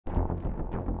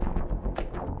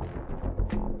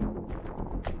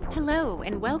Hello,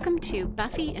 and welcome to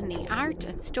Buffy and the Art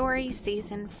of Story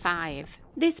Season 5.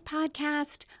 This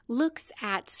podcast looks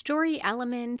at story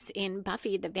elements in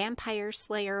Buffy the Vampire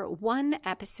Slayer one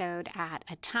episode at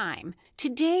a time.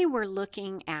 Today we're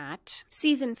looking at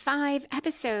Season 5,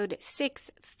 Episode 6,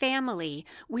 Family,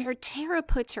 where Tara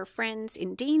puts her friends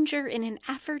in danger in an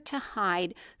effort to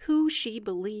hide who she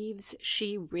believes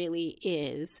she really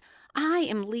is. I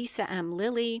am Lisa M.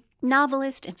 Lilly,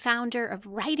 novelist and founder of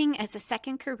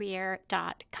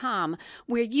writingasasecondcareer.com,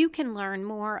 where you can learn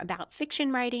more about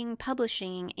fiction writing,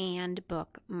 publishing, and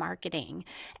book marketing.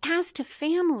 As to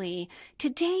Family,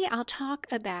 today I'll talk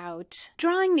about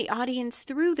drawing the audience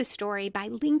through the story by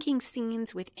linking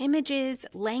scenes with images,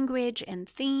 language, and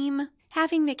theme,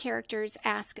 having the characters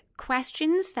ask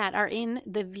questions that are in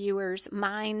the viewer's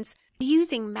minds,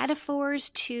 using metaphors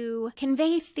to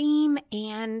convey theme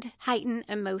and heighten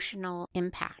emotional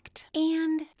impact,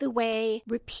 and the way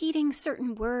repeating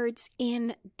certain words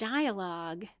in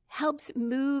dialogue helps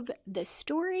move the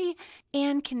story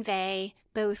and convey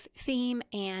both theme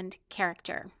and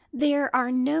character. There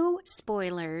are no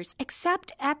spoilers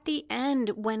except at the end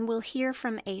when we'll hear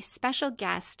from a special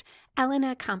guest,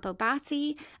 Elena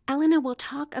Campobassi. Elena will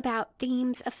talk about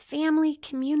themes of family,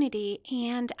 community,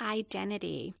 and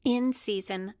identity in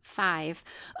Season 5.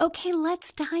 Okay,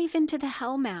 let's dive into the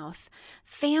Hellmouth.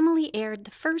 Family aired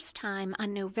the first time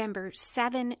on November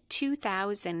 7,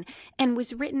 2000, and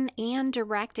was written and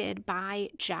directed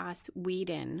by Joss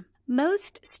Whedon.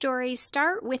 Most stories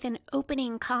start with an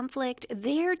opening conflict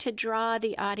there to draw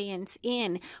the audience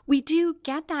in. We do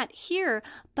get that here,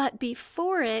 but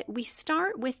before it, we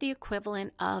start with the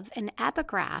equivalent of an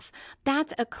epigraph.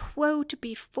 That's a quote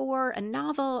before a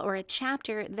novel or a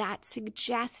chapter that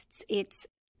suggests its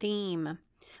theme.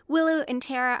 Willow and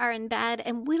Tara are in bed,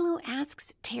 and Willow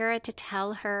asks Tara to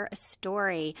tell her a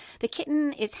story. The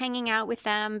kitten is hanging out with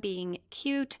them, being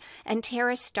cute, and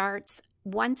Tara starts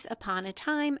Once Upon a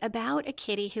Time about a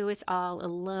kitty who is all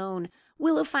alone.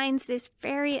 Willow finds this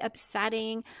very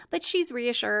upsetting, but she's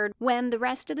reassured when the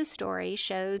rest of the story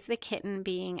shows the kitten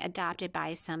being adopted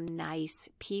by some nice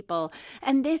people.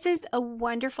 And this is a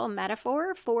wonderful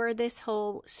metaphor for this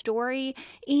whole story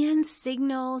and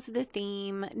signals the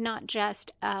theme not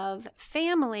just of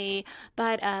family,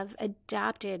 but of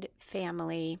adopted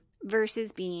family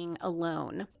versus being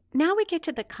alone. Now we get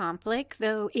to the conflict,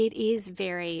 though it is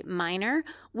very minor.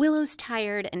 Willow's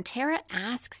tired, and Tara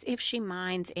asks if she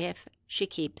minds if she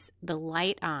keeps the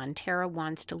light on. Tara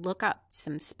wants to look up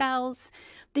some spells.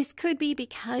 This could be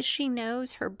because she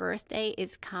knows her birthday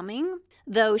is coming,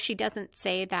 though she doesn't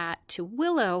say that to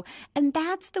Willow, and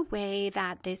that's the way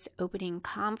that this opening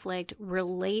conflict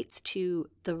relates to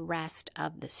the rest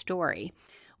of the story.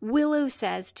 Willow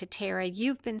says to Tara,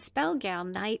 "You've been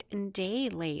spellgal night and day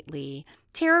lately."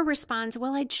 Tara responds,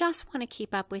 "Well, I just want to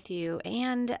keep up with you,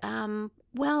 and,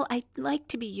 I'd like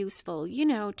to be useful,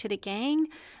 to the gang.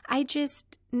 I just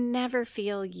never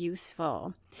feel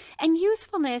useful." And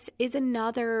usefulness is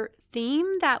another theme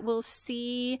that we'll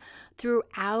see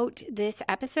throughout this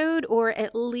episode, or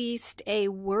at least a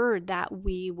word that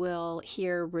we will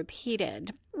hear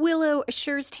repeated. Willow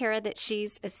assures Tara that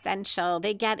she's essential.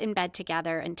 They get in bed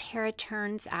together, and Tara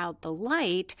turns out the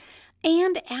light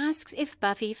and asks if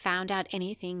Buffy found out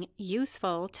anything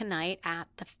useful tonight at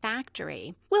the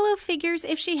factory. Willow figures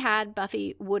if she had,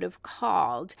 Buffy would have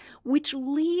called, which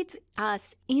leads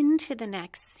us into the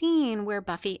next scene where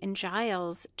Buffy and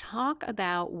Giles talk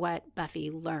about what Buffy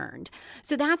learned.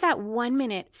 So that's at 1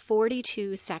 minute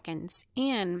 42 seconds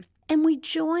in. And we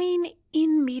join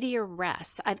in media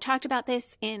res. I've talked about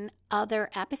this in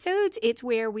other episodes. It's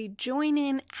where we join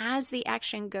in as the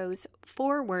action goes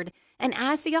forward and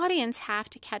as the audience have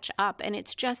to catch up. And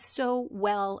it's just so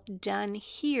well done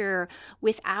here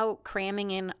without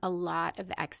cramming in a lot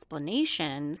of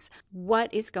explanations.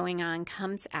 What is going on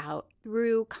comes out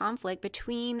through conflict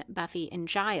between Buffy and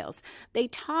Giles. They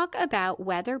talk about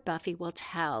whether Buffy will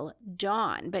tell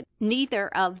Dawn, but neither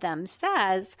of them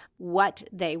says what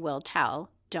they will tell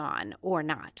Dawn or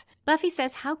not. Buffy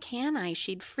says, "How can I?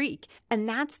 She'd freak." And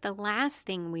that's the last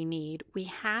thing we need. We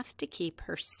have to keep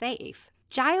her safe.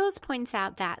 Giles points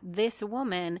out that this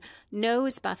woman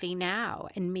knows Buffy now,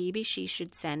 and maybe she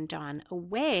should send Dawn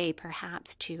away,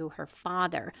 perhaps to her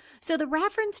father. So the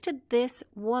reference to this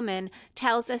woman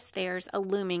tells us there's a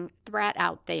looming threat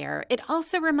out there. It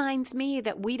also reminds me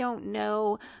that we don't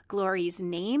know Glory's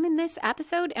name in this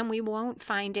episode, and we won't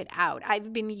find it out.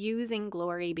 I've been using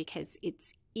Glory because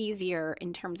it's easier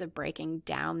in terms of breaking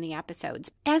down the episodes.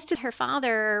 As to her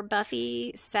father,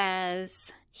 Buffy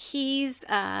says he's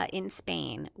in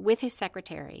Spain with his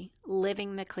secretary,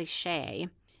 living the cliche.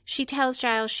 She tells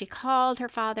Giles she called her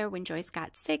father when Joyce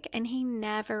got sick and he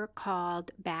never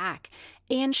called back.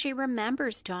 And she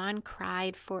remembers Dawn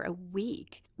cried for a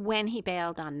week when he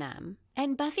bailed on them.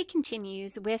 And Buffy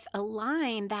continues with a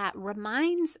line that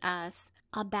reminds us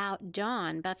about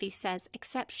Dawn. Buffy says,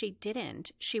 except she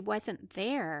didn't. She wasn't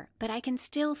there, but I can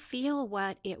still feel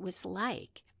what it was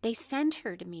like. They sent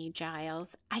her to me,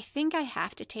 Giles. I think I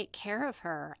have to take care of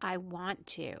her. I want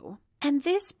to. And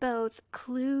this both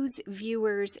clues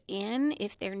viewers in,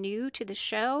 if they're new to the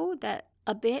show, that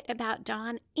a bit about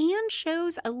Dawn, and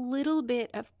shows a little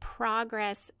bit of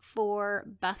progress for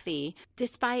Buffy.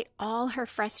 Despite all her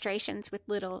frustrations with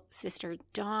little sister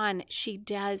Dawn, she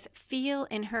does feel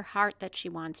in her heart that she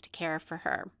wants to care for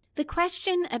her. The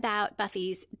question about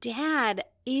Buffy's dad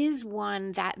is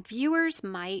one that viewers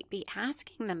might be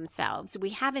asking themselves.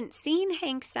 We haven't seen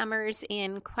Hank Summers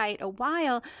in quite a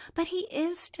while, but he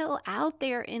is still out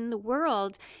there in the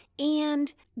world.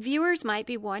 And viewers might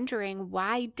be wondering,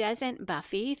 why doesn't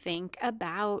Buffy think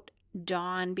about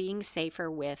Dawn being safer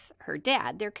with her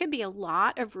dad? There could be a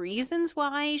lot of reasons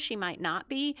why she might not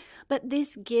be, but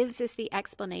this gives us the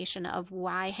explanation of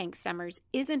why Hank Summers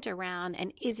isn't around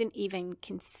and isn't even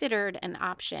considered an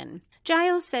option.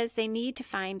 Giles says they need to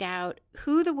find out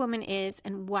who the woman is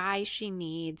and why she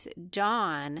needs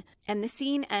Dawn, and the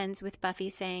scene ends with Buffy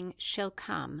saying, she'll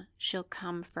come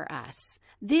for us.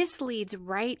 This leads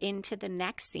right into the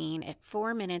next scene at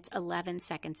 4 minutes 11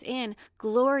 seconds in.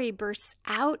 Glory bursts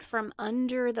out from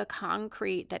under the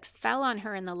concrete that fell on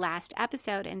her in the last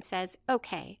episode and says,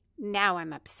 okay, now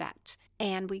I'm upset.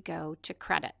 And we go to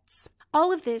credits.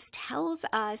 All of this tells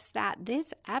us that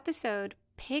this episode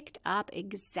picked up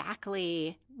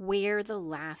exactly where the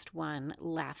last one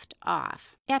left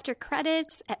off. After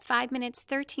credits, at 5 minutes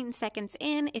 13 seconds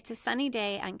in, it's a sunny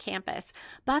day on campus.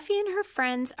 Buffy and her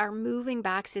friends are moving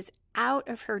boxes out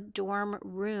of her dorm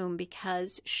room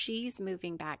because she's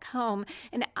moving back home,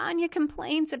 and Anya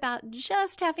complains about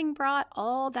just having brought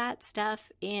all that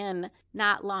stuff in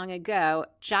not long ago.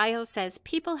 Giles says,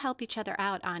 people help each other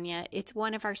out, Anya. It's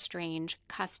one of our strange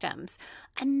customs.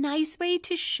 A nice way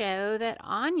to show that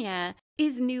Anya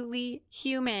is newly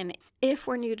human, if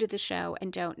we're new to the show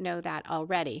and don't know that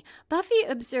already. Buffy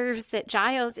observes that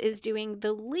Giles is doing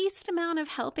the least amount of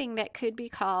helping that could be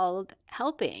called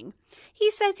helping.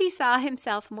 He says he saw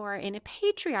himself more in a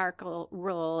patriarchal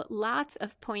role, lots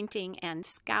of pointing and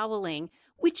scowling,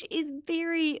 which is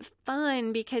very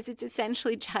fun because it's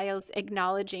essentially Giles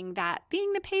acknowledging that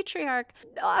being the patriarch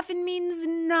often means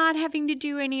not having to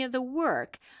do any of the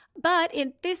work. But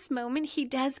in this moment, he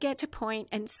does get to point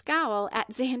and scowl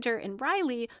at Xander and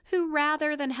Riley, who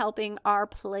rather than helping are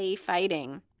play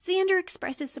fighting. Xander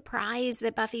expresses surprise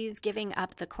that Buffy's giving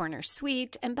up the corner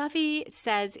suite, and Buffy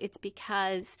says it's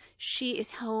because she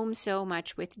is home so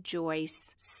much with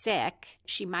Joyce sick,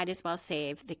 she might as well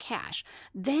save the cash.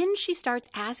 Then she starts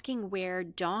asking where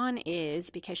Dawn is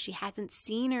because she hasn't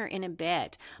seen her in a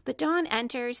bit. But Dawn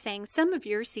enters saying, some of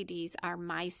your CDs are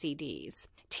my CDs.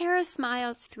 Tara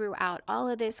smiles throughout all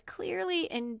of this,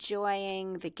 clearly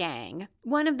enjoying the gang.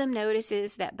 One of them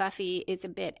notices that Buffy is a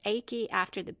bit achy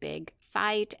after the big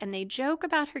fight, and they joke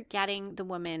about her getting the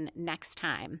woman next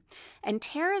time. And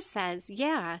Tara says,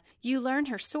 yeah, you learn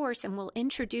her source and we'll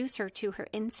introduce her to her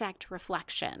insect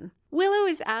reflection. Willow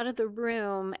is out of the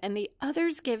room, and the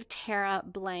others give Tara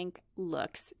blank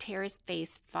looks. Tara's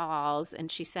face falls,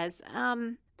 and she says,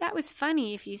 that was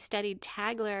funny if you studied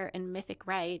Tagler and mythic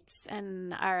rites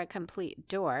and are a complete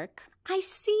dork. I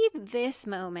see this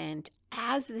moment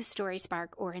as the story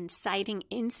spark or inciting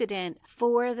incident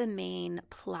for the main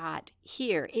plot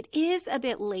here. It is a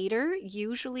bit later.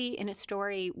 Usually in a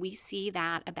story, we see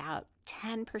that about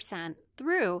 10%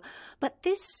 through. But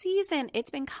this season,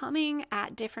 it's been coming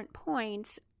at different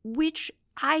points, which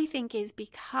I think is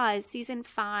because season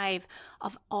 5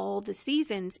 of all the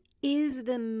seasons is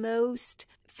the most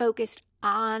focused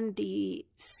on the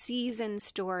season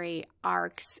story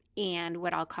arcs and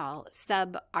what I'll call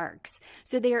sub-arcs.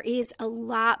 So there is a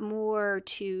lot more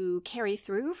to carry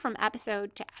through from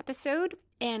episode to episode,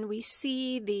 and we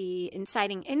see the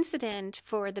inciting incident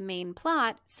for the main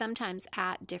plot sometimes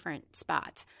at different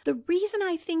spots. The reason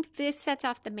I think this sets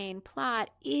off the main plot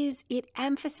is it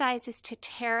emphasizes to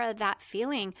Tara that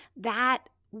feeling that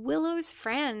Willow's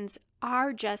friends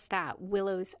are just that,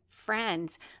 Willow's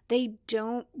friends. They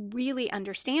don't really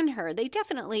understand her. They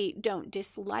definitely don't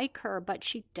dislike her, but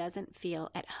she doesn't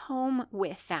feel at home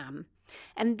with them.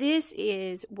 And this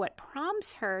is what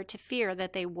prompts her to fear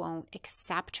that they won't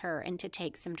accept her and to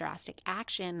take some drastic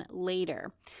action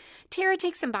later. Tara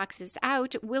takes some boxes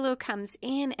out. Willow comes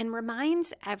in and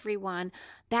reminds everyone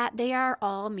that they are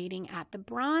all meeting at the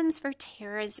Bronze for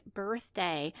Tara's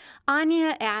birthday.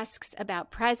 Anya asks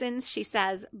about presents. She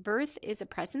says, "Birth is a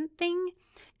present thing?"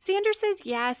 Xander says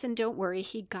yes, and don't worry,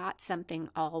 he got something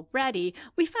already.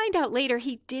 We find out later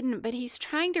he didn't, but he's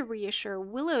trying to reassure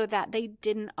Willow that they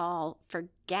didn't all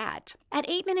forget. At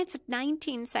 8 minutes and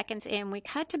 19 seconds in, we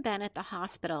cut to Ben at the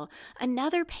hospital.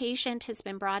 Another patient has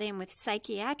been brought in with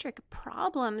psychiatric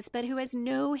problems, but who has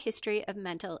no history of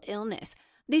mental illness.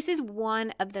 This is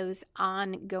one of those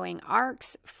ongoing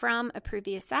arcs from a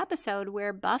previous episode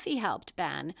where Buffy helped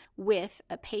Ben with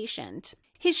a patient.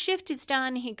 His shift is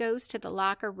done. He goes to the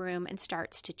locker room and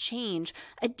starts to change.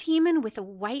 A demon with a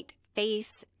white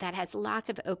face that has lots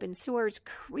of open sores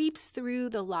creeps through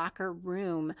the locker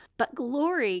room, but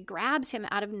Glory grabs him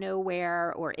out of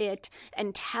nowhere, or it,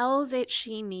 and tells it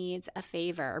she needs a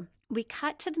favor. We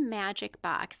cut to the magic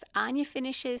box. Anya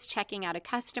finishes checking out a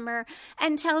customer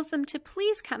and tells them to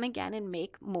please come again and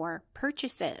make more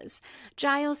purchases.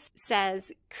 Giles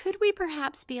says, "Could we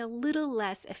perhaps be a little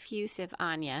less effusive,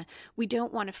 Anya? We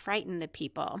don't want to frighten the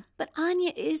people." But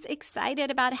Anya is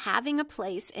excited about having a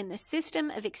place in the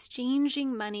system of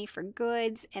exchanging money for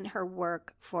goods and her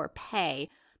work for pay.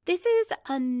 This is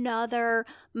another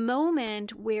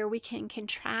moment where we can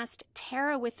contrast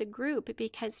Tara with the group,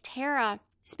 because Tara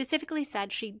specifically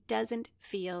said she doesn't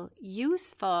feel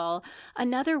useful.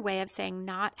 Another way of saying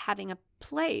not having a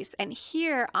place. And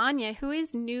here, Anya, who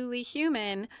is newly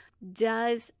human,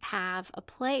 does have a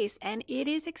place, and it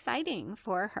is exciting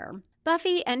for her.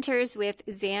 Buffy enters with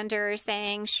Xander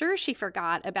saying, sure, she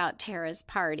forgot about Tara's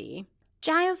party.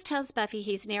 Giles tells Buffy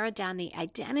he's narrowed down the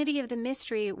identity of the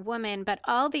mystery woman, but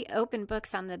all the open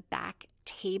books on the back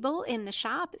table in the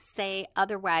shop say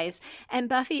otherwise, and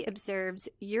Buffy observes,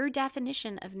 your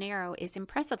definition of narrow is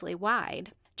impressively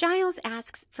wide. Giles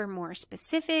asks for more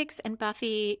specifics, and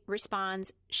Buffy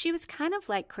responds, she was kind of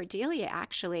like Cordelia,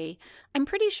 actually. I'm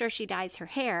pretty sure she dyes her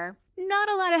hair.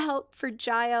 Not a lot of help for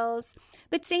Giles,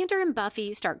 but Xander and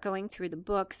Buffy start going through the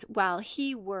books while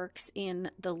he works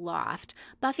in the loft.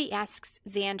 Buffy asks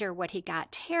Xander what he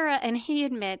got Tara, and he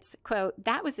admits, quote,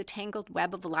 that was a tangled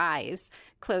web of lies,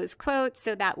 close quote,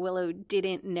 so that Willow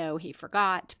didn't know he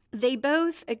forgot. They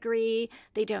both agree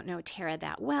they don't know Tara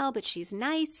that well, but she's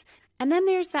nice. And then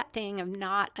there's that thing of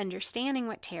not understanding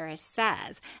what Tara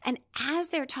says. And as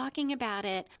they're talking about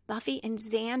it, Buffy and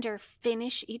Xander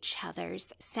finish each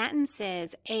other's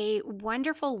sentences, a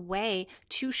wonderful way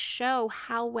to show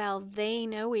how well they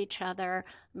know each other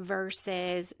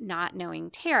versus not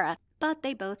knowing Tara. But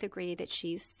they both agree that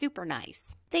she's super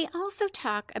nice. They also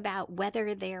talk about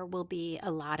whether there will be a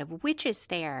lot of witches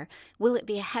there. Will it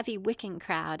be a heavy Wiccan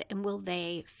crowd, and will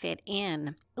they fit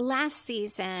in? Last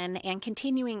season, and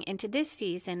continuing into this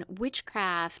season,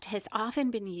 witchcraft has often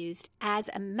been used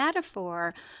as a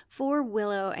metaphor for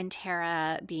Willow and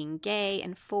Tara being gay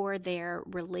and for their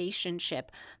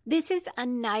relationship. This is a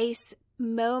nice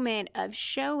moment of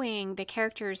showing the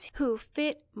characters who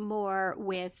fit more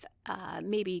with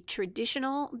maybe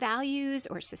traditional values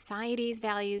or society's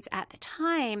values at the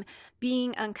time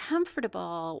being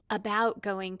uncomfortable about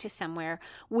going to somewhere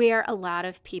where a lot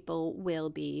of people will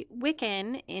be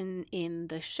Wiccan in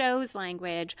the show's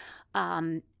language,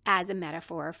 as a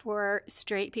metaphor for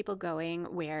straight people going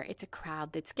where it's a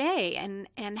crowd that's gay,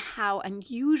 and how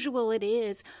unusual it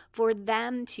is for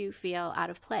them to feel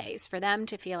out of place, for them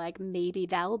to feel like maybe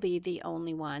they'll be the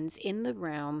only ones in the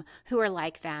room who are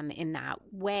like them in that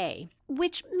way.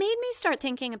 Which made me start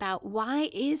thinking about, why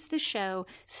is the show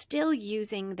still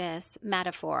using this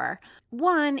metaphor?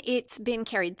 One, it's been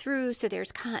carried through, so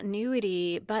there's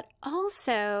continuity, but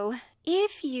also,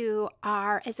 if you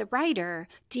are, as a writer,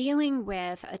 dealing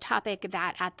with a topic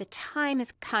that at the time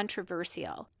is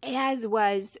controversial, as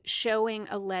was showing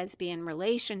a lesbian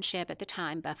relationship at the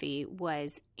time Buffy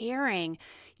was airing,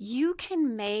 you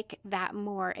can make that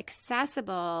more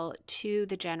accessible to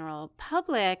the general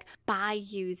public by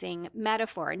using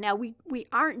metaphor. Now, we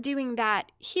aren't doing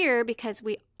that here because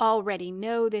we already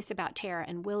know this about Tara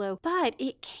and Willow, but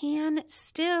it can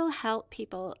still help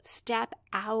people step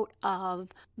out of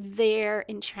their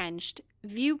entrenched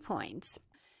viewpoints.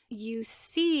 You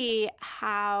see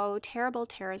how terrible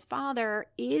Tara's father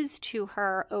is to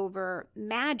her over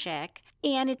magic,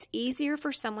 and it's easier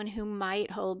for someone who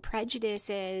might hold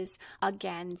prejudices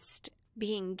against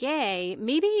being gay,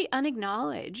 maybe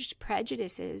unacknowledged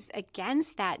prejudices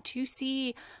against that, to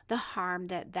see the harm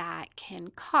that that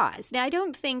can cause. Now, I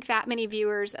don't think that many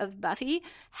viewers of Buffy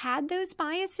had those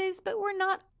biases, but we're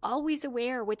not always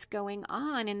aware what's going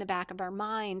on in the back of our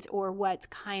minds, or what's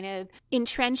kind of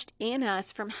entrenched in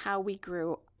us from how we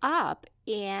grew up.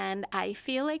 And I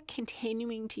feel like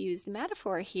continuing to use the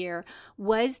metaphor here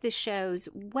was the show's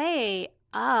way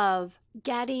of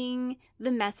getting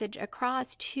the message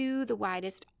across to the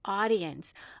widest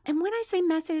audience. And when I say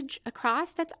message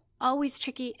across, that's always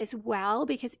tricky as well,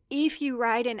 because if you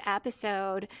write an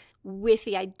episode with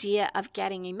the idea of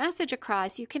getting a message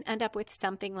across, you can end up with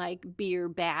something like Beer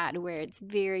Bad, where it's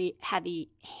very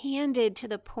heavy-handed to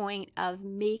the point of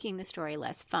making the story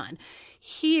less fun.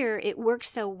 Here, it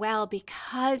works so well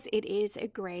because it is a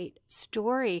great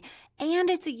story,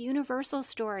 and it's a universal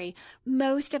story.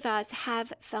 Most of us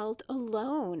have felt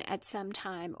alone at some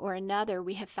time or another.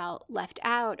 We have felt left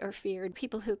out or feared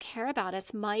people who care about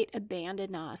us might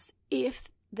abandon us if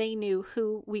they knew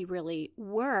who we really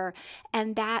were.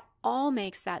 And that all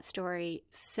makes that story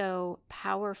so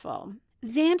powerful.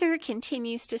 Xander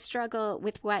continues to struggle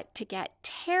with what to get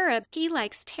Tara. He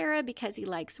likes Tara because he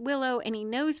likes Willow, and he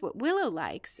knows what Willow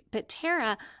likes. But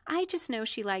Tara, I just know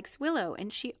she likes Willow,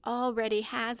 and she already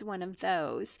has one of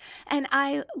those. And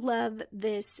I love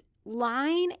this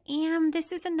line, and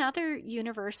this is another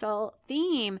universal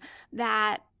theme,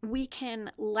 that we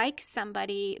can like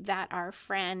somebody that our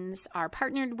friends are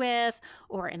partnered with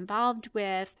or involved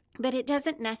with, but it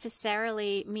doesn't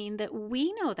necessarily mean that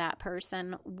we know that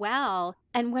person well.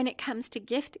 And when it comes to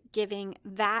gift giving,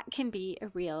 that can be a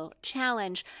real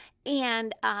challenge.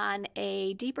 And on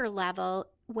a deeper level,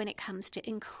 when it comes to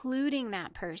including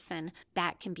that person,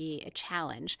 that can be a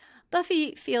challenge.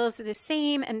 Buffy feels the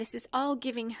same, and this is all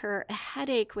giving her a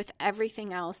headache with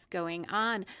everything else going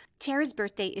on. Tara's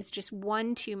birthday is just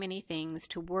one too many things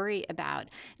to worry about.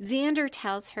 Xander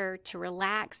tells her to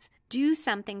relax, do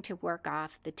something to work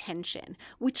off the tension,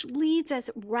 which leads us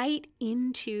right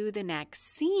into the next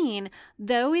scene,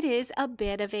 though it is a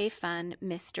bit of a fun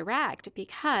misdirect,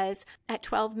 because at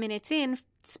 12 minutes in,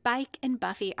 Spike and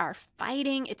Buffy are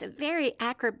fighting. It's a very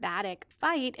acrobatic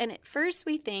fight, and at first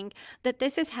we think that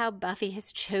this is how Buffy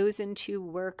has chosen to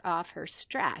work off her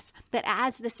stress. But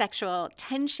as the sexual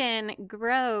tension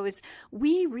grows,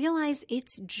 we realize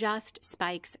it's just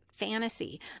Spike's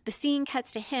fantasy. The scene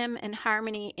cuts to him and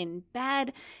Harmony in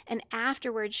bed, and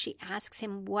afterwards she asks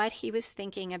him what he was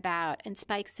thinking about, and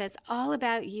Spike says, "All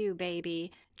about you,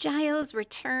 baby." Giles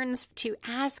returns to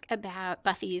ask about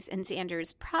Buffy's and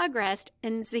Xander's progress,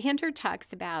 and Xander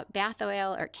talks about bath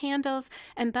oil or candles,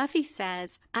 and Buffy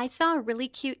says, "I saw a really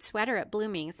cute sweater at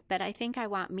Blooming's, but I think I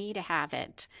want me to have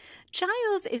it."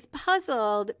 Giles is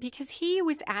puzzled because he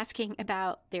was asking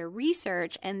about their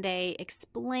research, and they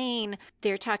explain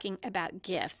they're talking about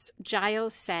gifts.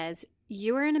 Giles says,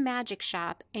 "You're in a magic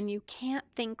shop and you can't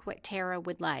think what Tara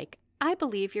would like. I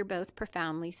believe you're both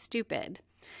profoundly stupid."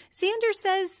 Xander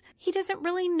says he doesn't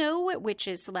really know what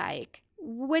witches like.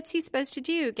 What's he supposed to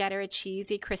do? Get her a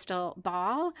cheesy crystal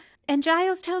ball? And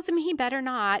Giles tells him he better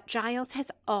not. Giles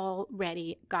has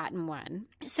already gotten one.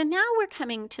 So now we're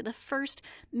coming to the first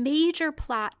major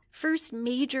plot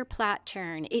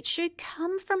turn. It should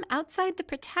come from outside the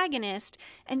protagonist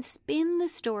and spin the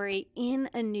story in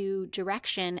a new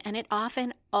direction, and it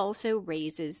often also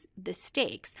raises the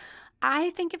stakes.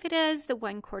 I think of it as the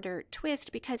one-quarter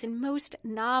twist, because in most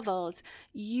novels,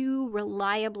 you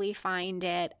reliably find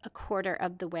it a quarter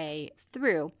of the way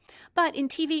through. But in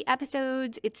TV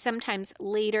episodes, it's sometimes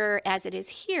later, as it is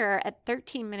here at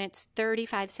 13 minutes,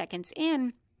 35 seconds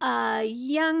in. A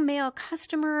young male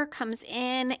customer comes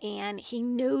in and he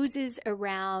noses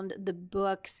around the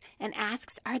books and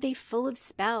asks, are they full of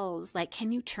spells? Like,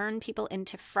 can you turn people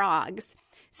into frogs?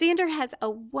 Xander has a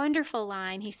wonderful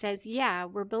line. He says, yeah,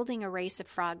 we're building a race of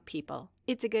frog people.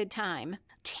 It's a good time.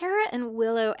 Tara and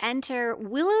Willow enter.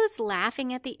 Willow's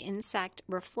laughing at the insect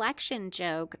reflection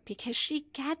joke because she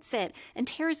gets it, and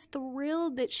Tara's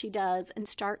thrilled that she does and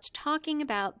starts talking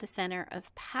about the center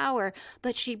of power,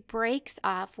 but she breaks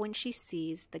off when she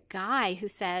sees the guy who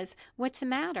says, what's the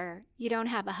matter? You don't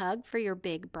have a hug for your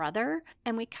big brother?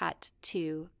 And we cut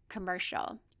to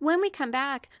commercial. When we come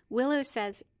back, Willow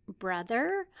says,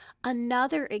 brother,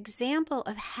 another example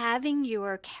of having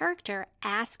your character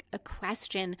ask a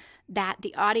question that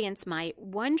the audience might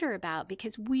wonder about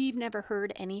because we've never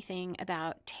heard anything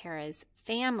about Tara's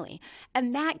family.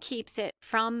 And that keeps it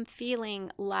from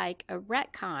feeling like a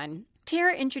retcon.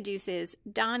 Tara introduces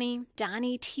Donnie.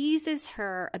 Donnie teases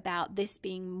her about this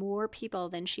being more people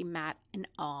than she met in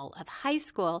all of high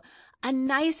school. A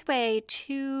nice way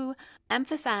to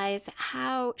emphasize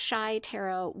how shy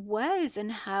Tara was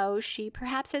and how she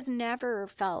perhaps has never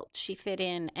felt she fit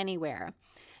in anywhere.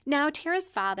 Now, Tara's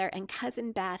father and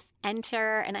Cousin Beth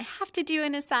enter, and I have to do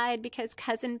an aside because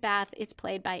Cousin Beth is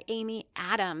played by Amy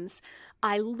Adams.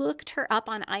 I looked her up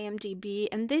on IMDb,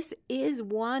 and this is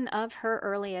one of her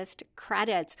earliest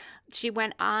credits. She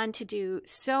went on to do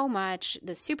so much,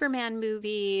 the Superman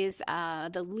movies,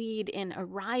 the lead in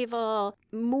Arrival,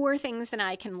 more things than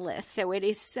I can list, so it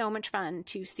is so much fun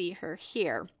to see her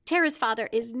here. Tara's father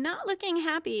is not looking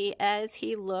happy as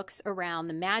he looks around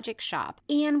the magic shop,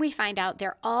 and we find out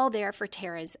they're all there for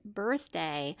Tara's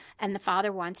birthday, and the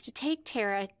father wants to take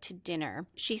Tara to dinner.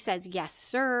 She says, yes,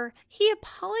 sir. He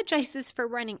apologizes for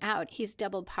running out. He's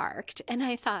double parked. And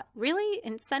I thought, really?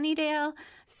 In Sunnydale?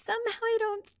 Somehow I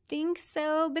don't think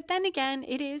so. But then again,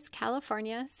 it is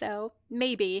California, so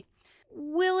maybe.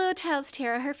 Willow tells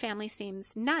Tara her family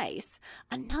seems nice.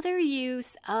 Another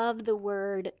use of the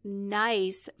word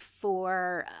nice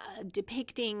for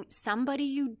depicting somebody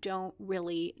you don't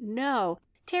really know.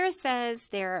 Tara says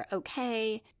they're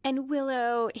okay, and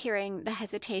Willow, hearing the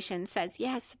hesitation, says,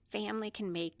 yes, family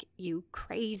can make you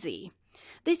crazy.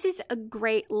 This is a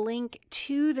great link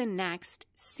to the next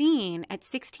scene at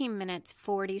 16 minutes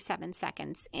 47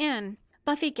 seconds in.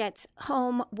 Buffy gets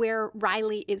home where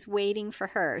Riley is waiting for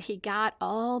her. He got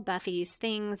all Buffy's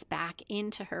things back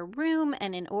into her room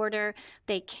and in order.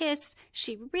 They kiss.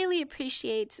 She really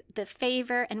appreciates the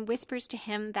favor and whispers to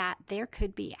him that there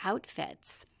could be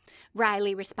outfits.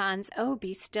 Riley responds, oh,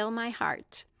 be still my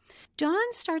heart.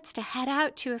 Dawn starts to head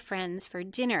out to a friend's for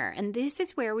dinner, and this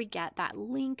is where we get that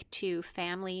link to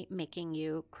family making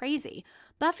you crazy.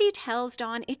 Buffy tells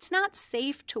Dawn it's not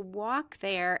safe to walk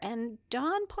there, and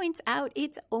Dawn points out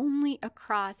it's only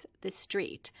across the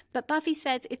street. But Buffy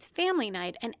says it's family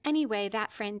night, and anyway,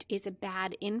 that friend is a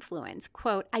bad influence.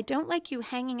 Quote, I don't like you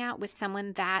hanging out with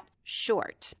someone that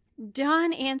short.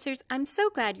 Dawn answers, I'm so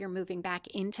glad you're moving back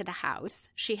into the house.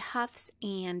 She huffs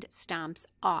and stomps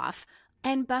off.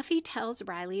 And Buffy tells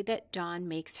Riley that Dawn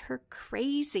makes her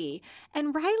crazy.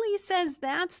 And Riley says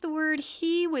that's the word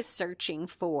he was searching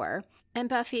for. And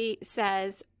Buffy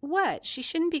says, what? She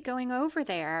shouldn't be going over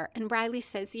there. And Riley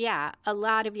says, yeah, a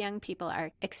lot of young people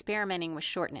are experimenting with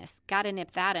shortness. Gotta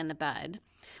nip that in the bud.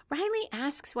 Riley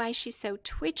asks why she's so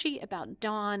twitchy about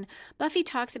Dawn. Buffy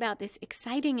talks about this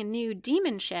exciting and new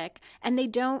demon chick, and they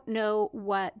don't know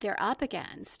what they're up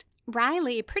against.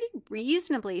 Riley pretty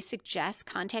reasonably suggests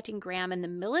contacting Graham and the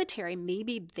military.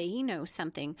 Maybe they know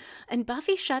something. And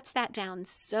Buffy shuts that down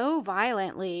so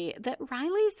violently that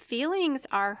Riley's feelings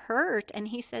are hurt, and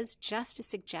he says, just a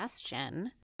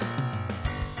suggestion.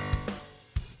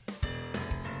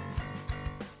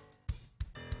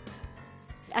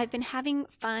 I've been having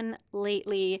fun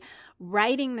lately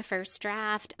writing the first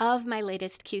draft of my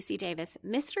latest QC Davis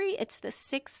mystery. It's the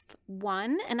 6th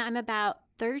one, and I'm about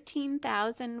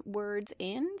 13,000 words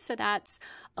in, so that's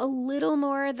a little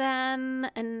more than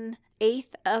an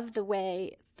eighth of the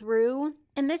way through.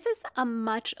 And this is a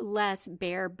much less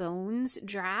bare bones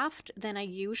draft than I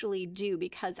usually do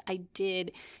because I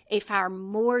did a far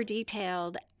more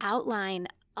detailed outline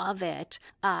of it.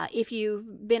 If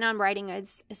you've been on writing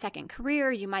as a second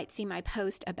career, you might see my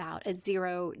post about a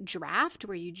zero draft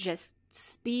where you just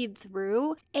speed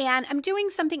through. And I'm doing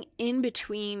something in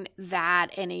between that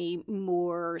and a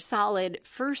more solid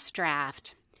first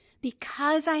draft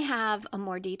because I have a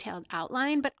more detailed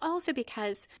outline, but also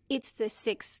because it's the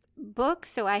 6th book,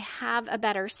 so I have a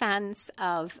better sense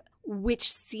of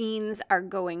which scenes are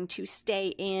going to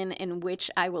stay in and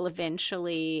which I will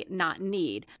eventually not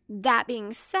need. That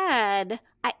being said,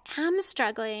 I am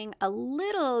struggling a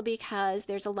little because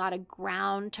there's a lot of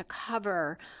ground to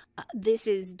cover. This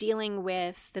is dealing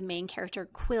with the main character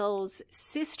Quill's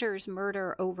sister's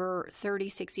murder over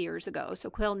 36 years ago.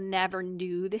 So Quill never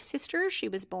knew the sister. She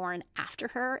was born after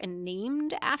her and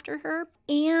named after her.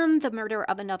 And the murder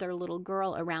of another little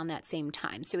girl around that same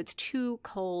time. So it's 2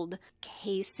 cold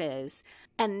cases.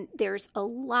 And there's a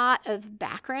lot of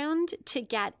background to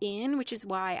get in, which is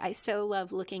why I so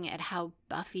love looking at how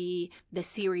Buffy, the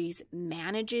series,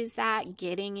 manages that,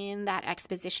 getting in that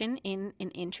exposition in an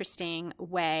interesting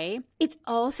way. It's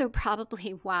also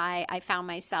probably why I found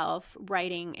myself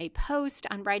writing a post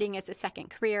on writing as a second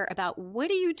career about what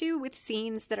do you do with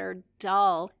scenes that are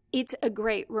dull. it's a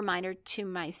great reminder to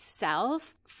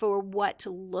myself for what to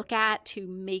look at to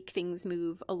make things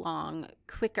move along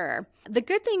quicker. The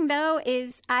good thing, though,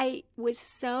 is I was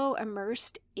so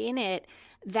immersed in it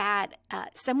that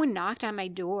someone knocked on my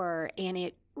door, and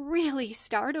it really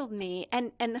startled me.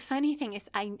 And the funny thing is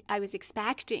I was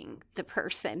expecting the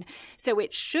person, so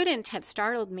it shouldn't have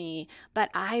startled me, but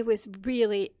I was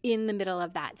really in the middle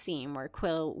of that scene where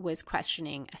Quill was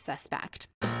questioning a suspect.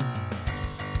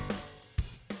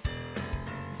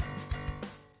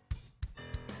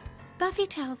 Buffy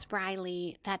tells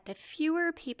Riley that the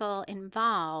fewer people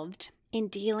involved in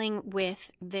dealing with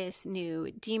this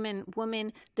new demon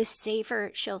woman, the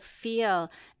safer she'll feel.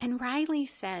 And Riley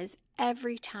says,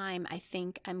 "Every time I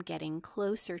think I'm getting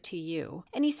closer to you."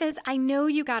 And he says, "I know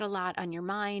you got a lot on your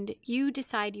mind. You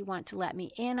decide you want to let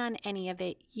me in on any of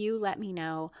it. You let me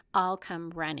know. I'll come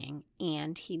running."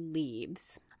 And he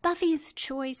leaves. Buffy's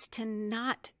choice to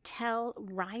not tell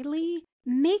Riley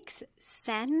makes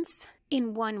sense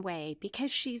in one way,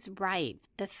 because she's right.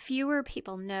 The fewer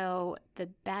people know, the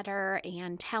better,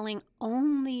 and telling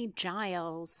only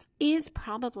Giles is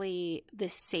probably the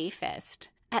safest,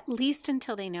 at least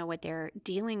until they know what they're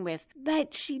dealing with.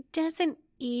 But she doesn't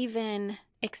even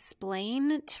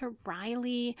explain to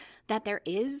Riley that there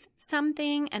is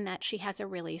something and that she has a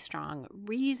really strong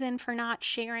reason for not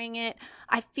sharing it.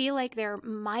 I feel like there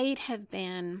might have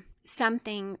been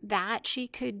something that she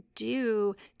could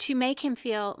do to make him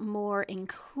feel more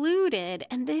included.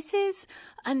 And this is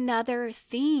another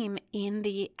theme in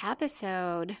the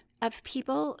episode of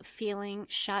people feeling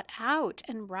shut out,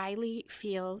 and Riley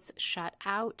feels shut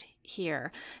out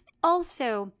here.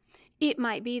 Also, it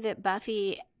might be that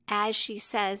Buffy, as she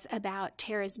says about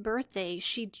Tara's birthday,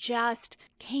 she just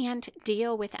can't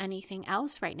deal with anything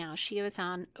else right now. She was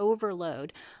on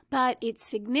overload. But it's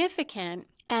significant,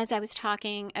 as I was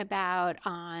talking about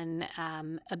on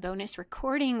a bonus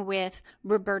recording with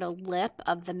Roberta Lipp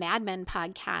of the Mad Men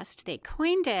podcast, they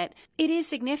coined it. It is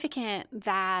significant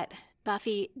that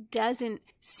Buffy doesn't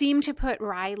seem to put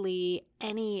Riley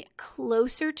any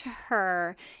closer to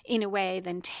her in a way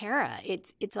than Tara.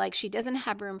 It's like she doesn't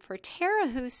have room for Tara,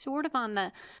 who's sort of on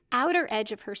the outer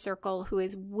edge of her circle, who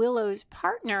is Willow's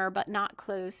partner, but not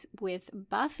close with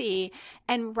Buffy.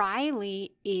 And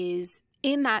Riley is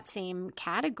in that same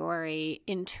category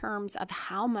in terms of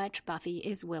how much Buffy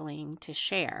is willing to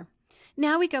share.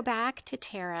 Now we go back to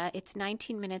Tara. It's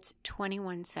 19 minutes,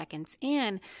 21 seconds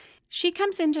in. She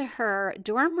comes into her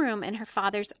dorm room and her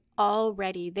father's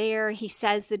already there. He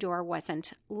says the door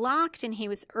wasn't locked and he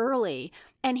was early.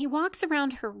 And he walks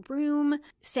around her room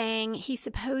saying he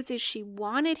supposes she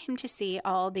wanted him to see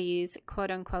all these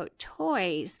quote-unquote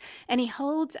toys. And he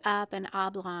holds up an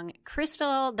oblong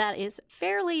crystal that is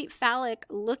fairly phallic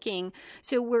looking.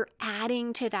 So we're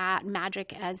adding to that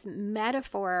magic as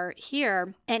metaphor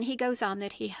here. And he goes on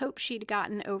that he hopes she'd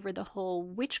gotten over the whole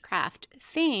witchcraft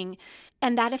thing,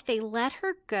 and that if they let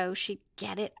her go, she'd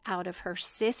get it out of her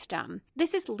system.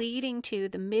 This is leading to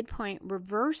the midpoint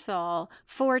reversal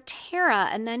for Tara,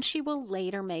 and then she will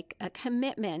later make a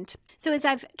commitment. So as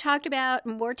I've talked about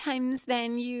more times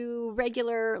than you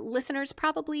regular listeners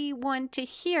probably want to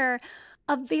hear,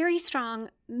 a very strong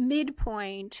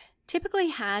midpoint typically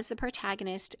has the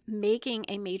protagonist making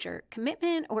a major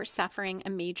commitment or suffering a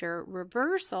major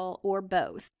reversal, or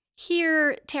both.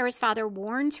 Here, Tara's father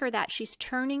warns her that she's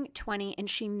turning 20 and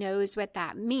she knows what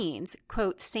that means.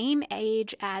 Quote, "Same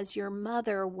age as your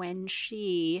mother when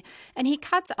she," and he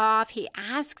cuts off. He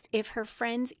asks if her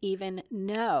friends even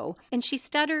know. And she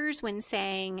stutters when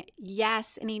saying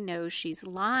yes, and he knows she's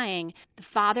lying. The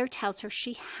father tells her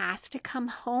she has to come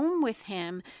home with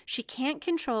him. She can't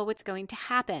control what's going to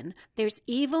happen. There's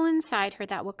evil inside her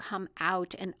that will come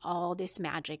out, and all this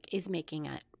magic is making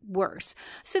it worse.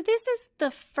 So this is the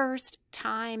first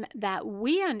time that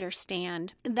we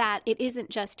understand that it isn't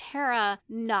just Tara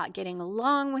not getting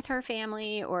along with her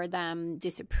family or them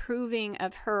disapproving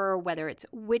of her, whether it's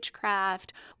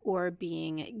witchcraft or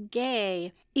being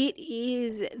gay. It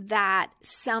is that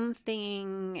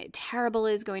something terrible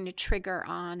is going to trigger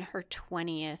on her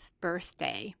 20th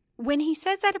birthday. When he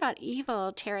says that about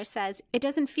evil, Tara says, "It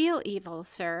doesn't feel evil,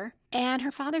 sir." And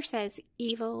her father says,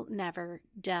 "Evil never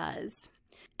does."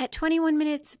 At 21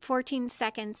 minutes, 14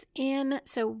 seconds in,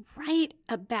 so right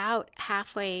about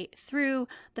halfway through,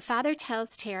 the father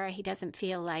tells Tara he doesn't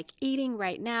feel like eating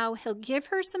right now. He'll give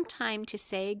her some time to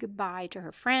say goodbye to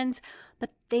her friends,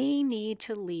 but they need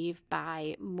to leave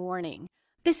by morning.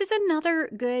 This is another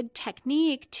good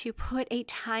technique to put a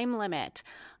time limit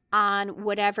on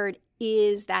whatever it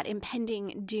is that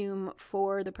impending doom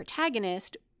for the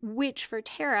protagonist which for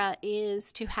Tara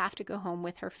is to have to go home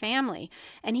with her family.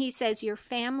 And he says, your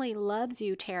family loves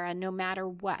you, Tara, no matter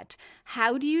what.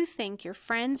 How do you think your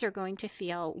friends are going to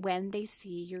feel when they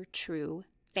see your true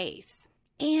face?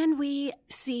 And we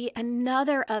see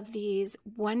another of these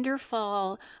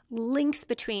wonderful links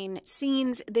between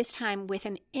scenes, this time with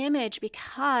an image,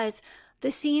 because the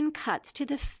scene cuts to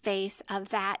the face of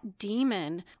that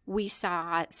demon we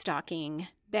saw stalking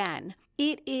Ben.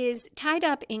 It is tied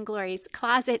up in Glory's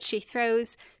closet. She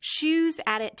throws shoes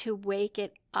at it to wake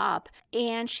it up,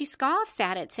 and she scoffs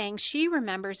at it, saying she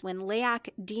remembers when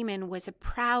Leak Demon was a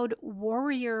proud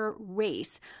warrior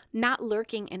race, not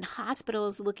lurking in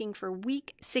hospitals looking for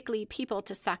weak, sickly people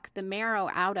to suck the marrow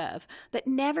out of. But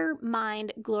never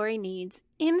mind, Glory needs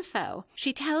info.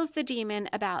 She tells the demon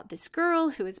about this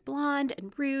girl who is blonde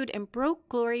and rude and broke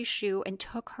Glory's shoe and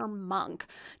took her monk.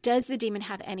 Does the demon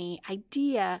have any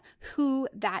idea who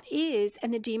that is?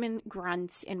 And the demon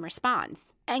grunts in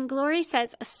response. And Glory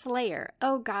says, a slayer.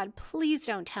 Oh God, please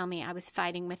don't tell me I was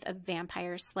fighting with a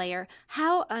vampire slayer.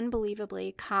 How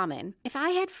unbelievably common. If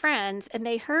I had friends and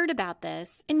they heard about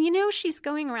this, and she's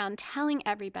going around telling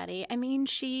everybody,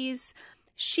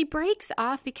 she breaks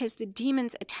off because the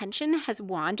demon's attention has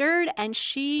wandered, and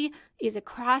she is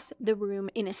across the room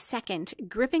in a second,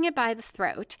 gripping it by the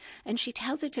throat, and she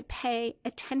tells it to pay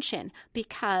attention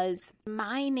because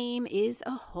my name is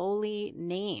a holy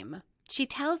name. She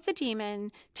tells the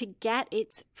demon to get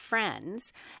its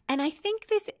friends, and I think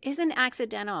this isn't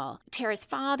accidental. Tara's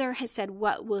father has said,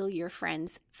 what will your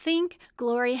friends think?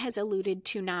 Glory has alluded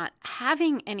to not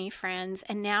having any friends,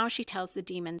 and now she tells the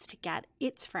demons to get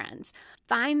its friends.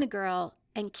 Find the girl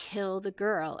and kill the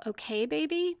girl, okay,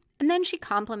 baby? And then she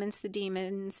compliments the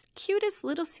demon's cutest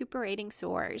little suppurating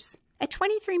sores. At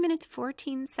 23 minutes,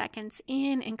 14 seconds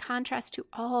in contrast to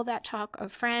all that talk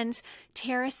of friends,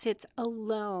 Tara sits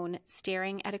alone,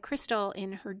 staring at a crystal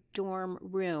in her dorm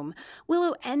room.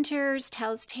 Willow enters,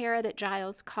 tells Tara that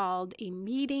Giles called a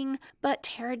meeting, but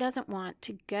Tara doesn't want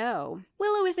to go.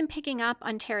 Willow isn't picking up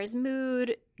on Tara's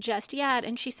mood just yet,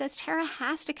 and she says Tara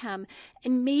has to come,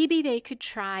 and maybe they could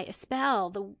try a spell,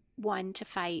 the one to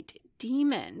fight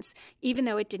demons, even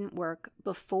though it didn't work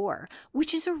before,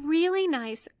 which is a really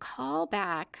nice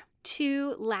callback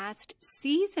to last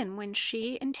season when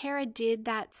she and Tara did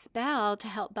that spell to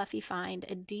help Buffy find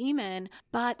a demon,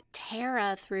 but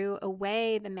Tara threw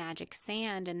away the magic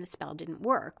sand and the spell didn't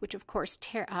work, which of course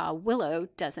Willow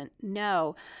doesn't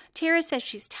know. Tara says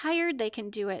she's tired, they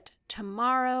can do it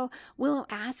tomorrow. Willow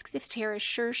asks if Tara's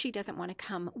sure she doesn't want to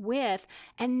come with,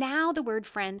 and now the word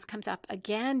friends comes up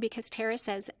again because Tara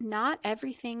says not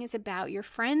everything is about your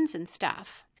friends and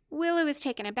stuff. Willow is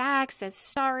taken aback, says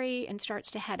sorry, and starts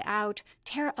to head out.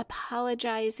 Tara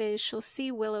apologizes. She'll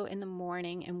see Willow in the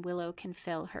morning, and Willow can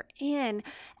fill her in.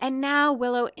 And now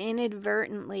Willow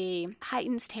inadvertently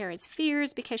heightens Tara's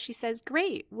fears because she says,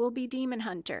 great, we'll be demon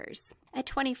hunters. At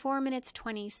 24 minutes,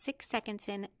 26 seconds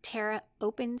in, Tara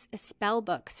opens a spell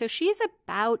book. So she's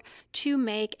about to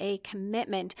make a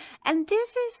commitment. And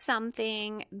this is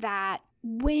something that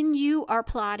when you are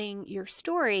plotting your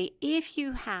story, if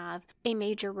you have a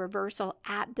major reversal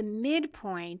at the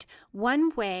midpoint,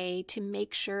 one way to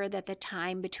make sure that the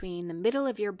time between the middle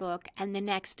of your book and the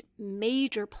next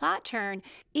major plot turn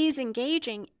is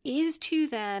engaging is to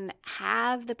then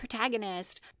have the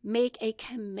protagonist make a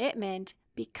commitment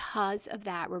because of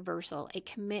that reversal, a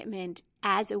commitment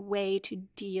as a way to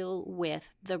deal with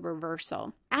the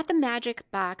reversal. At the magic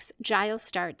box, Giles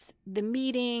starts the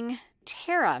meeting.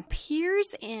 Tara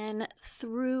peers in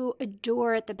through a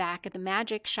door at the back of the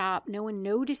magic shop. No one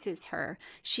notices her.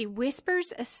 She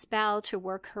whispers a spell to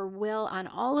work her will on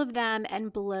all of them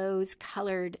and blows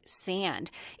colored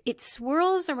sand. It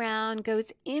swirls around, goes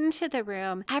into the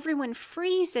room. Everyone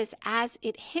freezes as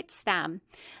it hits them.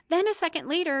 Then a second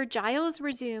later, Giles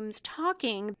resumes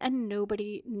talking and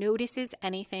nobody notices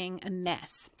anything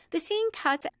amiss. The scene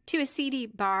cuts to a seedy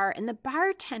bar, and the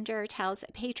bartender tells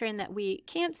a patron that we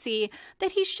can't see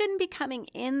that he shouldn't be coming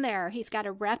in there. He's got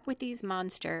a rep with these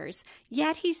monsters,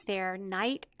 yet he's there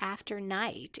night after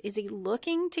night. Is he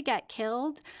looking to get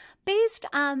killed? Based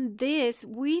on this,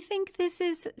 we think this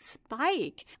is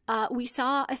Spike. We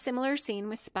saw a similar scene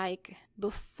with Spike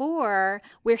before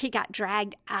where he got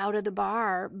dragged out of the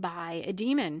bar by a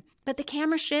demon. But the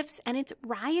camera shifts and it's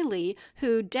Riley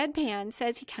who deadpan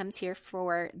says he comes here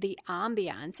for the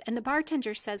ambiance. And the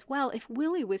bartender says, well, if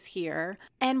Willie was here,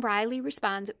 and Riley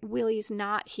responds, Willie's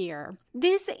not here.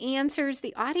 This answers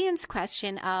the audience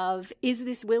question of, is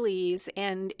this Willie's?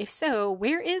 And if so,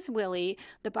 where is Willie,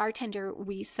 the bartender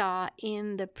we saw saw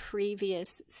in the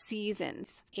previous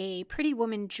seasons. A pretty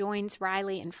woman joins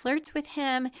Riley and flirts with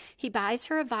him. He buys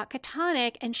her a vodka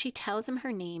tonic, and she tells him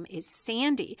her name is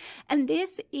Sandy. And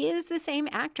this is the same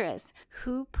actress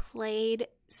who played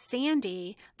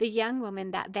Sandy, the young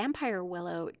woman that Vampire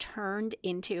Willow turned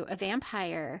into a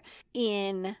vampire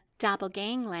in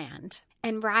Doppelgangland.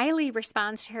 And Riley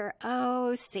responds to her,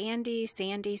 "Oh, Sandy,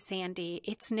 Sandy, Sandy,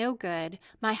 it's no good.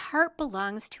 My heart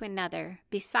belongs to another.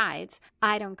 Besides,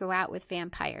 I don't go out with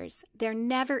vampires. They're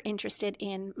never interested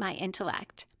in my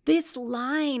intellect." This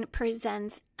line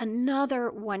presents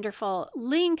another wonderful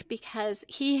link because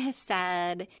he has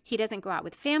said he doesn't go out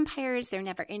with vampires. They're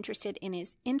never interested in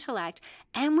his intellect.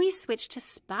 And we switch to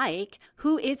Spike,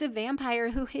 who is a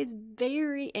vampire who is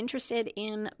very interested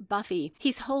in Buffy.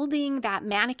 He's holding that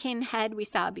mannequin head we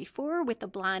saw before with the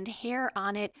blonde hair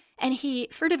on it, and he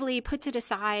furtively puts it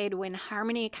aside when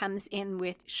Harmony comes in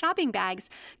with shopping bags,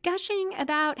 gushing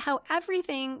about how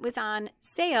everything was on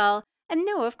sale. And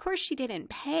no, of course she didn't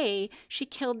pay. She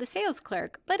killed the sales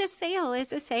clerk, but a sale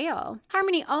is a sale.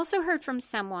 Harmony also heard from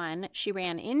someone she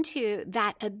ran into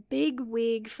that a big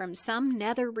wig from some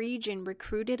nether region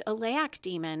recruited a Layak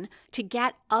demon to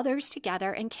get others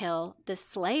together and kill the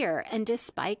Slayer. And does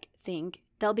Spike think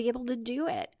they'll be able to do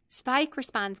it? Spike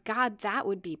responds, "God, that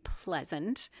would be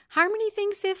pleasant." Harmony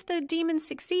thinks if the demons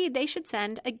succeed, they should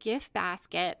send a gift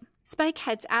basket. Spike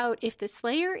heads out. If the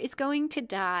Slayer is going to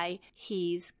die,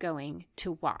 he's going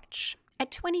to watch.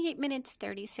 At 28 minutes,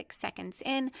 36 seconds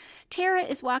in, Tara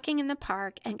is walking in the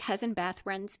park and Cousin Beth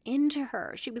runs into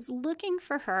her. She was looking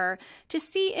for her to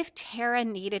see if Tara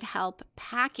needed help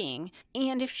packing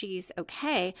and if she's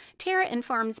okay. Tara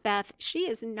informs Beth she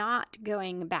is not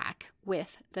going back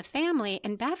with the family,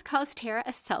 and Beth calls Tara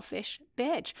a selfish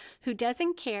bitch who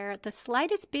doesn't care the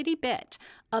slightest bitty bit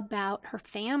about her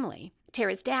family.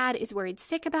 Tara's dad is worried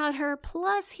sick about her,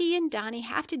 plus he and Donnie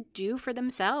have to do for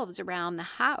themselves around the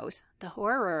house. The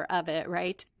horror of it,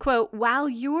 right? Quote, "While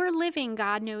you're living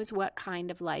God knows what kind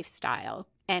of lifestyle."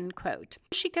 End quote.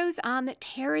 She goes on that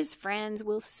Tara's friends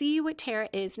will see what Tara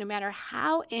is no matter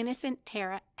how innocent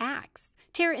Tara acts.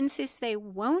 Tara insists they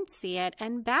won't see it,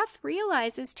 and Beth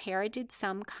realizes Tara did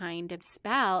some kind of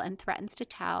spell and threatens to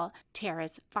tell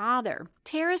Tara's father.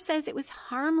 Tara says it was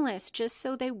harmless just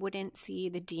so they wouldn't see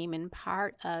the demon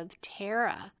part of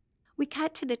Tara. We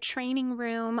cut to the training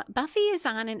room. Buffy is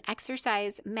on an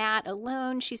exercise mat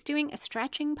alone. She's doing a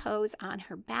stretching pose on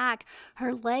her back,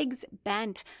 her legs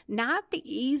bent, not the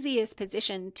easiest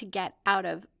position to get out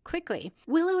of quickly.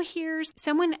 Willow hears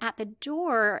someone at the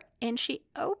door and she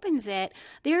opens it.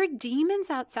 There are demons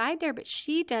outside there, but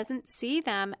she doesn't see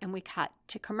them, and we cut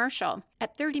to commercial.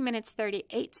 At 30 minutes,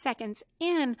 38 seconds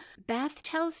in, Beth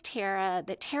tells Tara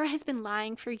that Tara has been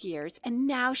lying for years, and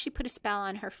now she put a spell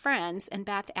on her friends, and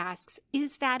Beth asks,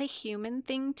 "Is that a human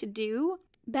thing to do?"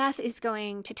 Beth is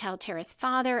going to tell Tara's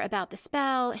father about the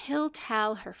spell. He'll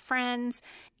tell her friends,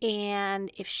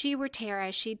 and if she were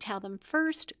Tara, she'd tell them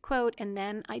first, quote, "and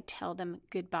then I'd tell them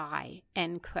goodbye,"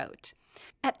 end quote.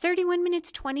 At 31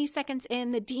 minutes, 20 seconds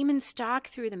in, the demons stalk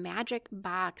through the magic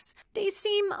box. They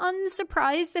seem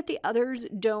unsurprised that the others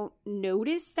don't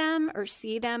notice them or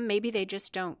see them. Maybe they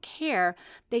just don't care.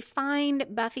 They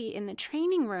find Buffy in the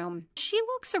training room. She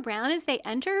looks around as they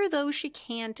enter, though she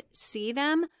can't see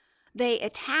them. They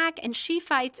attack, and she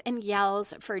fights and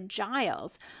yells for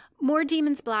Giles. More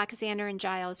demons block Xander and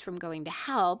Giles from going to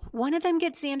help. One of them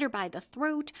gets Xander by the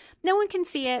throat. No one can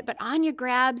see it, but Anya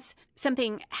grabs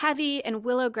something heavy, and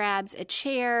Willow grabs a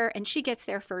chair, and she gets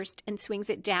there first and swings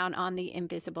it down on the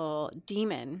invisible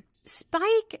demon.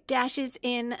 Spike dashes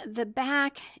in the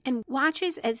back and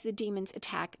watches as the demons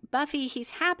attack Buffy.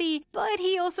 He's happy, but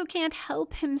he also can't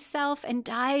help himself and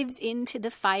dives into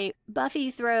the fight. Buffy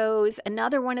throws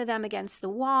another one of them against the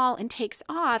wall and takes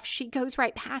off. She goes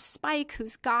right past Spike,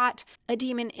 who's got a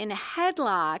demon in a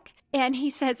headlock, and he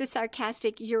says a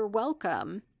sarcastic, "You're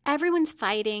welcome." Everyone's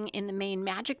fighting in the main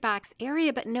magic box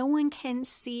area, but no one can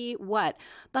see what.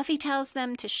 Buffy tells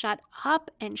them to shut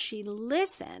up, and she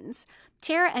listens.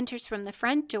 Tara enters from the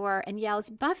front door and yells,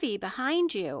 "Buffy,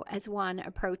 behind you," as one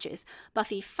approaches.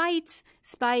 Buffy fights.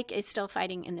 Spike is still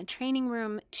fighting in the training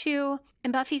room, too.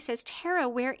 And Buffy says, "Tara,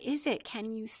 where is it?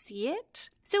 Can you see it?"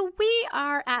 So we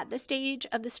are at the stage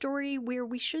of the story where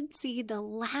we should see the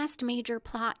last major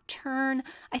plot turn.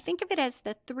 I think of it as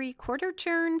the 3/4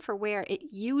 turn for where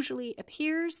it usually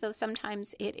appears, though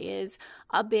sometimes it is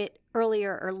a bit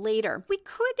earlier or later. We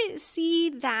could see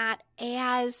that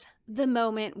as the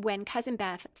moment when Cousin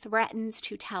Beth threatens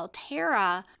to tell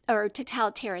Tara, or to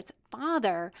tell Tara's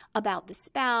father about the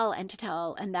spell, and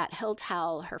that he'll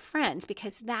tell her friends,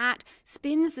 because that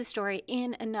spins the story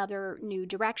in another new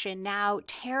direction. Now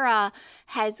Tara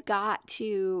has got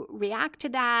to react to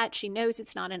that. She knows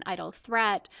it's not an idle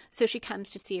threat, so she comes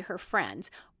to see her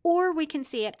friends. Or we can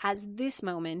see it as this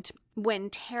moment when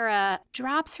Tara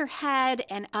drops her head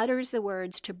and utters the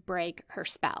words to break her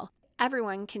spell.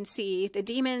 Everyone can see the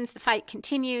demons. The fight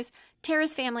continues.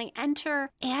 Tara's family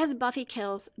enter as Buffy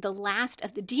kills the last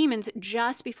of the demons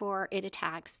just before it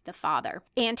attacks the father.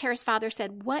 And Tara's father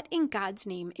said, "What in God's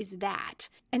name is that?"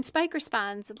 And Spike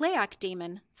responds, "Layak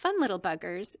demon, fun little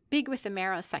buggers, big with the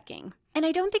marrow sucking." And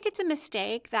I don't think it's a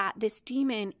mistake that this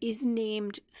demon is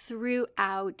named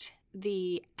throughout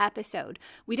the episode.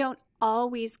 We don't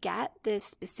always get the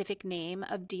specific name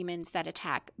of demons that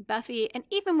attack Buffy, and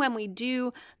even when we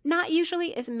do, not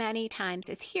usually as many times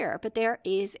as here, but there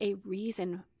is a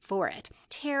reason for it.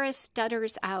 Tara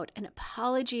stutters out an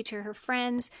apology to her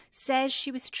friends, says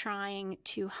she was trying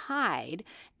to hide,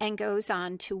 and goes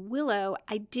on to Willow,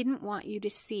 "I didn't want you to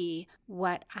see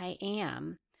what I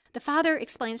am." The father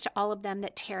explains to all of them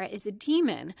that Tara is a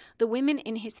demon. The women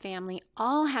in his family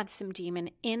all had some demon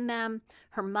in them.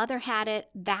 Her mother had it.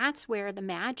 That's where the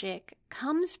magic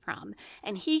comes from.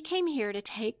 And he came here to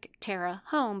take Tara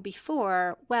home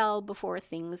before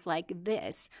things like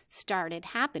this started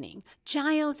happening.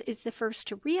 Giles is the first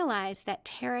to realize that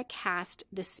Tara cast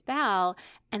the spell,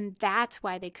 and that's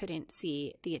why they couldn't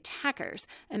see the attackers.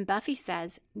 And Buffy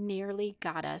says, "Nearly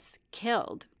got us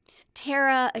killed."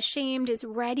 Tara, ashamed, is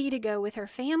ready to go with her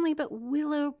family, but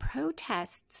Willow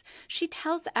protests. She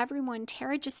tells everyone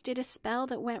Tara just did a spell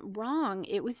that went wrong.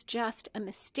 It was just a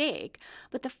mistake.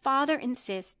 But the father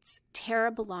insists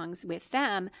Tara belongs with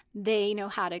them. They know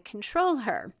how to control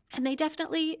her. And they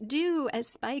definitely do, as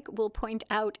Spike will point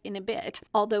out in a bit,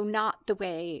 although not the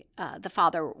way the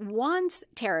father wants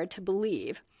Tara to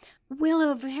believe.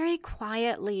 Willow very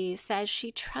quietly says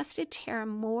she trusted Tara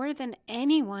more than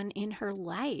anyone in her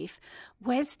life.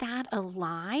 Was that a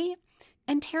lie?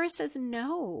 And Tara says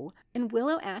no. And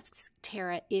Willow asks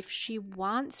Tara if she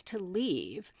wants to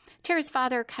leave. Tara's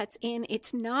father cuts in.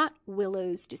 It's not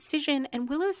Willow's decision. And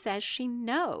Willow says she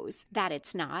knows that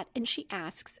it's not. And she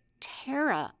asks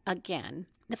Tara again.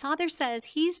 The father says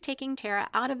he's taking Tara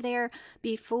out of there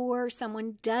before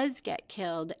someone does get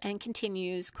killed, and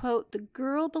continues, quote, "The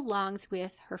girl belongs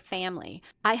with her family.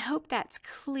 I hope that's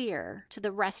clear to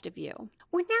the rest of you."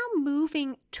 We're now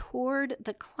moving toward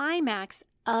the climax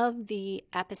of the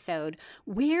episode,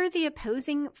 where the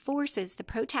opposing forces, the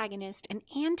protagonist and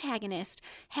antagonist,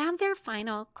 have their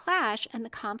final clash, and the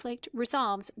conflict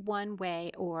resolves one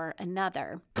way or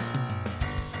another.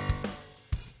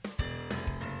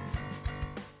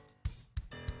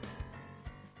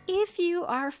 If you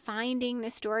are finding the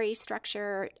story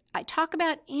structure I talk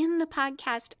about in the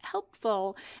podcast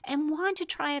helpful and want to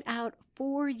try it out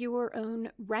for your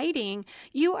own writing,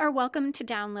 you are welcome to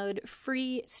download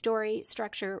free story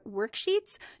structure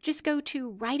worksheets. Just go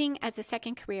to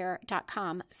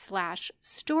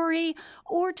writingasasecondcareer.com/story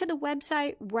or to the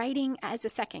website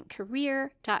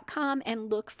writingasasecondcareer.com and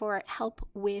look for help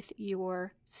with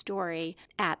your story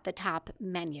at the top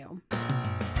menu.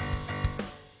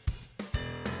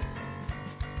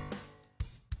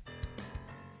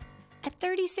 At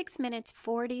 36 minutes,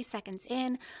 40 seconds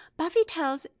in, Buffy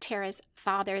tells Tara's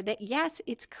father that yes,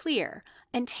 it's clear.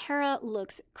 And Tara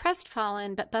looks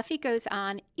crestfallen, but Buffy goes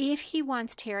on, if he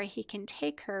wants Tara, he can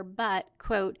take her, but,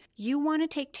 quote, "You want to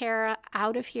take Tara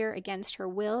out of here against her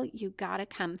will, you gotta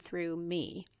come through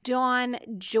me." Dawn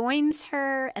joins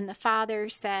her, and the father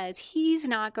says he's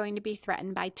not going to be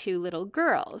threatened by two little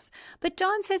girls. But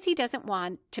Dawn says he doesn't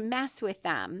want to mess with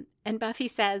them, and Buffy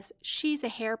says she's a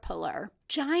hair puller.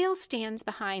 Giles stands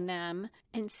behind them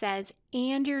and says,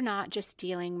 "And you're not just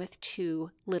dealing with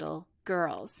two little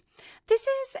girls." This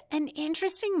is an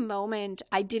interesting moment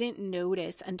I didn't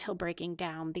notice until breaking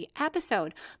down the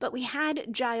episode, but we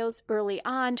had Giles early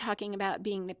on talking about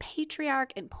being the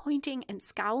patriarch and pointing and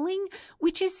scowling,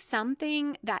 which is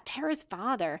something that Tara's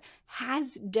father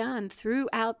has done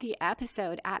throughout the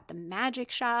episode at the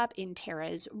magic shop, in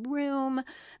Tara's room,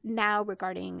 now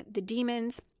regarding the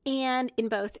demons, and in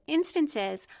both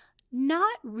instances,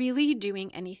 not really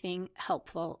doing anything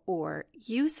helpful or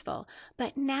useful.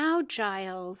 But now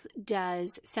Giles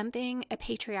does something a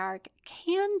patriarch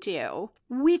can do,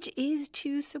 which is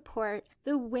to support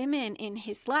the women in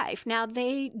his life. Now,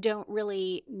 they don't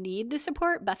really need the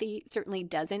support. Buffy certainly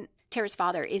doesn't Tara's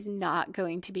father is not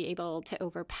going to be able to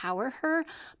overpower her,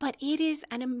 but it is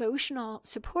an emotional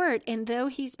support. And though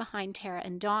he's behind Tara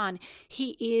and Dawn,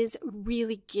 he is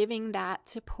really giving that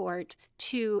support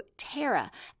to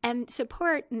Tara, and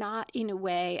support not in a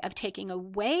way of taking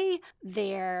away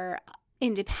their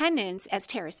independence as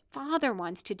Tara's father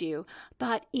wants to do,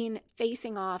 but in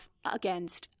facing off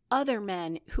against other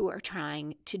men who are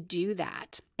trying to do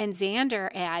that. And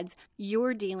Xander adds,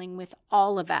 "You're dealing with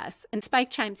all of us." And Spike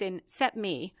chimes in, "Except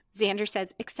me." Xander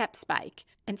says, "Except Spike."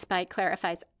 And Spike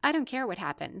clarifies, "I don't care what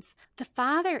happens." The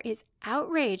father is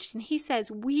outraged and he says,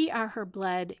 "We are her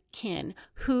blood kin.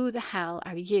 Who the hell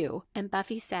are you?" And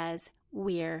Buffy says,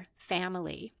 "We're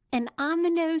family." An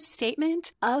on-the-nose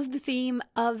statement of the theme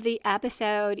of the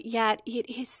episode, yet it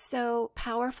is so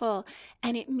powerful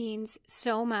and it means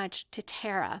so much to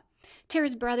Tara.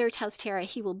 Tara's brother tells Tara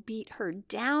he will beat her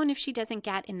down if she doesn't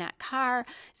get in that car.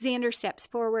 Xander steps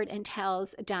forward and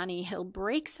tells Donnie he'll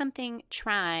break something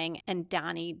trying, and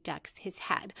Donnie ducks his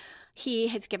head. He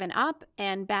has given up,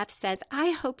 and Beth says,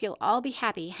 "I hope you'll all be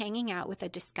happy hanging out with a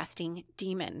disgusting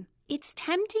demon." It's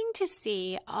tempting to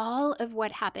see all of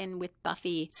what happened with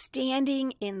Buffy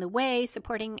standing in the way,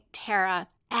 supporting Tara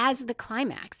as the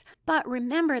climax. But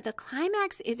remember, the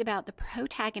climax is about the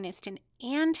protagonist and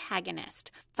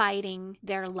antagonist fighting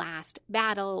their last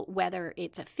battle, whether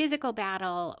it's a physical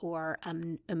battle or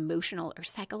an emotional or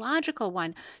psychological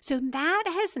one. So that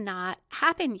has not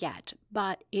happened yet,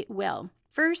 but it will.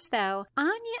 First, though,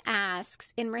 Anya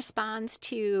asks in response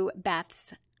to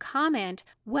Beth's comment,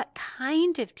 what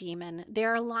kind of demon?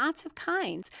 There are lots of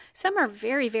kinds. Some are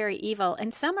very, very evil,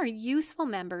 and some are useful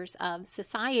members of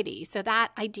society. So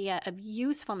that idea of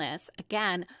usefulness,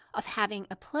 again, of having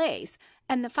a place.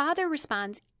 And the father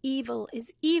responds, evil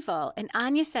is evil. And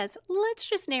Anya says, let's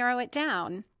just narrow it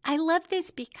down. I love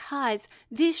this because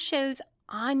this shows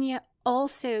Anya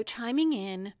also chiming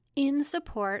in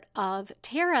support of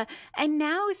Tara. And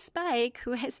now Spike,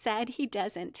 who has said he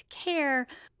doesn't care,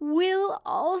 will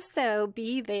also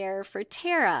be there for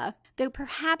Tara, though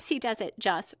perhaps he does it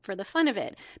just for the fun of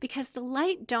it, because the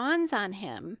light dawns on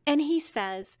him and he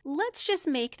says, let's just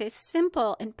make this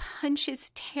simple, and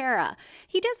punches Tara.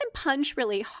 He doesn't punch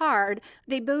really hard.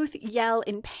 They both yell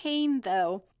in pain,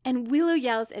 though. And Willow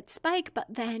yells at Spike, but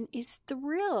then is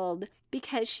thrilled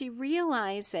because she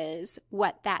realizes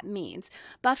what that means.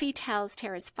 Buffy tells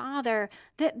Tara's father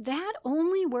that that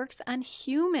only works on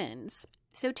humans.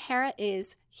 So Tara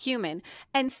is human.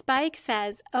 And Spike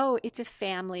says, oh, it's a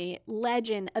family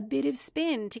legend, a bit of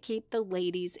spin to keep the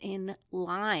ladies in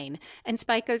line. And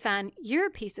Spike goes on, you're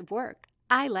a piece of work.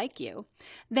 I like you.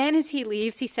 Then as he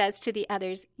leaves, he says to the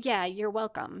others, yeah, you're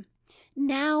welcome.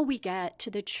 Now we get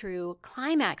to the true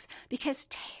climax, because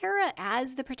Tara,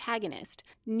 as the protagonist,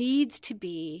 needs to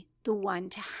be the one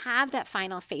to have that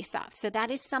final face-off. So that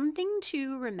is something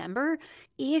to remember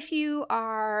if you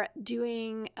are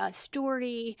doing a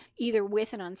story either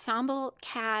with an ensemble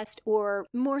cast, or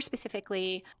more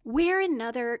specifically, where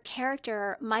another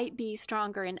character might be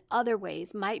stronger in other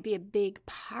ways, might be a big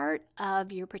part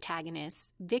of your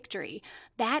protagonist's victory.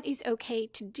 That is okay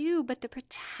to do, but the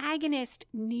protagonist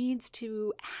needs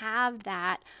to have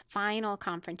that final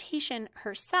confrontation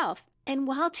herself. And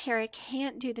while Tara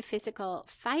can't do the physical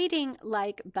fighting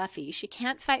like Buffy, she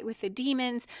can't fight with the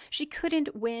demons, she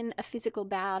couldn't win a physical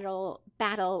battle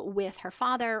with her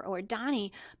father or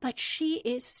Donnie, but she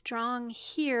is strong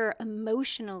here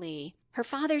emotionally. Her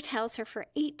father tells her for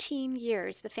 18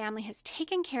 years the family has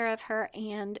taken care of her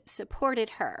and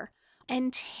supported her.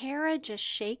 And Tara just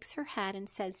shakes her head and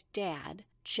says, Dad,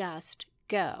 just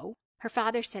go. Her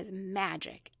father says,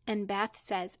 magic. And Beth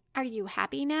says, are you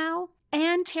happy now?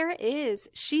 And Tara is.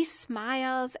 She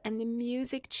smiles and the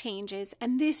music changes.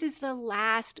 And this is the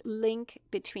last link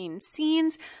between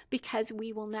scenes, because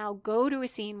we will now go to a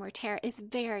scene where Tara is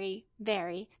very,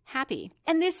 very happy.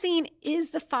 And this scene is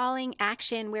the falling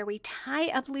action where we tie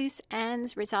up loose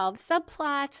ends, resolve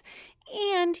subplots,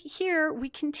 and here we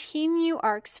continue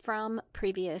arcs from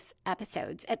previous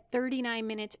episodes at 39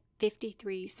 minutes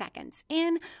 53 seconds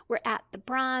in. We're at the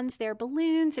bronze. There are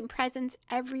balloons and presents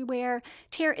everywhere.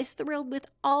 Tara is thrilled with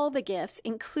all the gifts,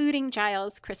 including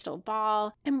Giles' crystal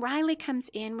ball. And Riley comes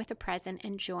in with a present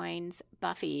and joins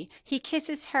Buffy. He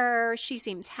kisses her. She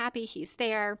seems happy he's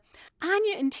there.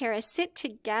 Anya and Tara sit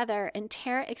together, and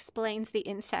Tara explains the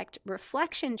insect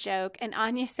reflection joke, and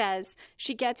Anya says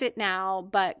she gets it now,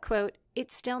 but, quote,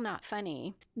 it's still not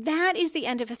funny. That is the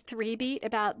end of a 3-beat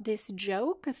about this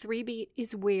joke. A 3-beat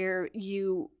is where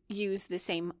you use the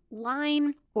same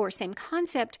line or same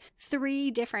concept 3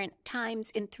 different times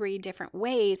in 3 different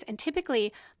ways. And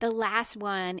typically the last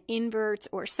one inverts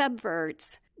or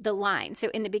subverts the line. So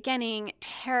in the beginning,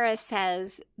 Tara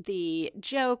says the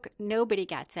joke, nobody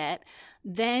gets it.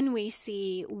 Then we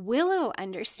see Willow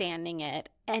understanding it.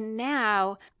 And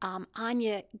now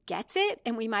Anya gets it.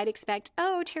 And we might expect,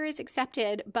 oh, Tara's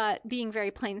accepted. But being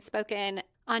very plain spoken,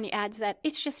 Anya adds that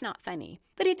it's just not funny.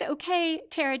 But it's okay.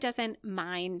 Tara doesn't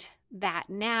mind that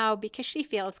now because she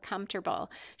feels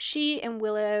comfortable. She and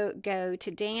Willow go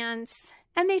to dance.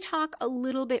 And they talk a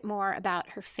little bit more about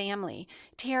her family.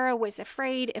 Tara was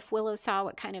afraid if Willow saw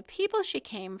what kind of people she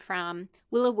came from,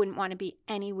 Willow wouldn't want to be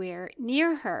anywhere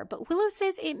near her. But Willow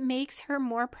says it makes her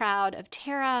more proud of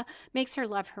Tara, makes her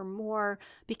love her more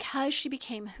because she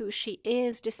became who she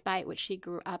is despite what she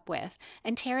grew up with.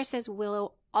 And Tara says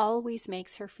Willow always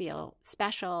makes her feel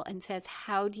special and says,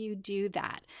 how do you do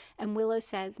that? And Willow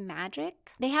says, magic.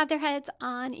 They have their heads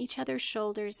on each other's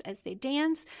shoulders as they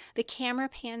dance. The camera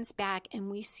pans back and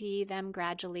we see them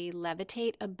gradually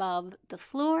levitate above the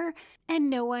floor and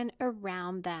no one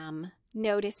around them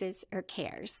notices or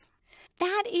cares.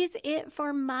 That is it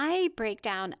for my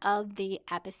breakdown of the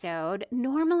episode.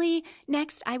 Normally,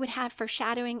 next I would have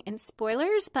foreshadowing and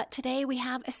spoilers, but today we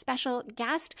have a special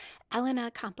guest,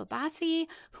 Elena Campobassi,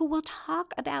 who will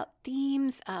talk about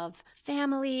themes of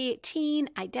family, teen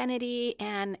identity,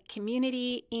 and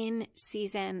community in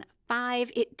season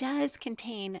 5. It does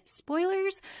contain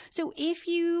spoilers, so if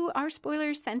you are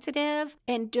spoiler sensitive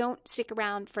and don't stick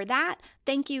around for that,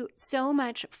 thank you so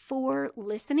much for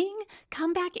listening.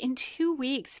 Come back in 2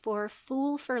 weeks for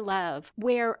Fool for Love,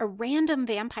 where a random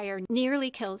vampire nearly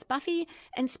kills Buffy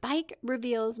and Spike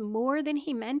reveals more than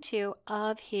he meant to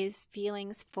of his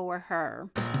feelings for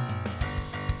her.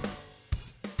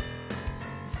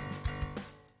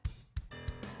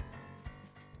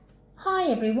 Hi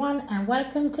everyone and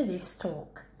welcome to this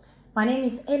talk. My name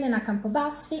is Elena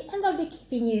Campobassi and I'll be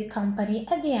keeping you company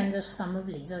at the end of some of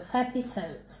Lisa's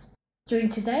episodes. During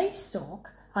today's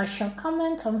talk, I shall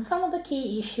comment on some of the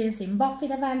key issues in Buffy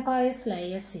the Vampire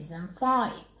Slayer Season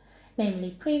 5,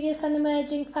 namely previous and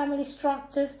emerging family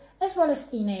structures as well as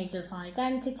teenagers'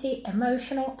 identity,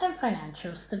 emotional and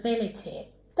financial stability.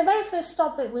 The very first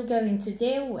topic we're going to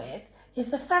deal with is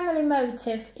the family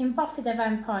motive in Buffy the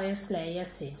Vampire Slayer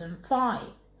Season 5.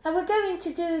 And we're going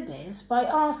to do this by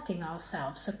asking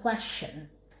ourselves a question.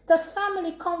 Does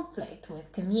family conflict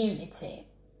with community?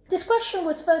 This question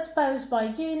was first posed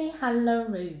by Julie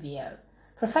Hanlon Rubio,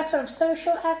 Professor of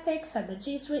Social Ethics at the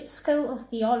Jesuit School of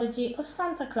Theology of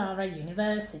Santa Clara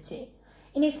University,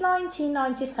 in his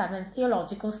 1997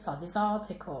 Theological Studies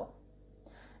article.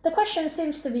 The question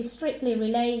seems to be strictly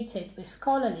related with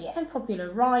scholarly and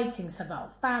popular writings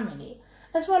about family,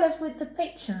 as well as with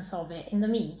depictions of it in the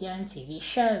media and TV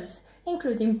shows,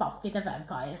 including Buffy the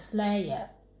Vampire Slayer.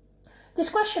 This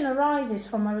question arises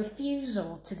from a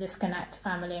refusal to disconnect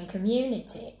family and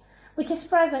community, which is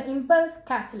present in both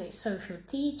Catholic social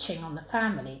teaching on the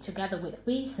family, together with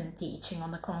recent teaching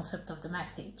on the concept of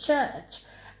domestic church,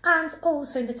 and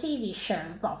also in the TV show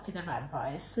Buffy the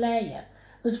Vampire Slayer,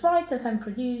 whose writers and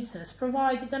producers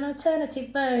provided an alternative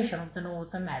version of the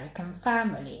North American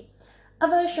family, a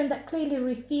version that clearly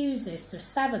refuses to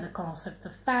sever the concept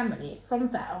of family from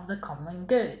that of the common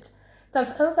good,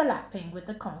 thus overlapping with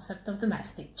the concept of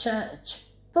domestic church.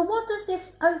 But what does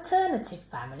this alternative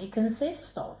family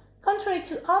consist of? Contrary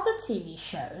to other TV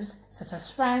shows, such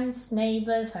as Friends,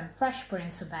 Neighbours and Fresh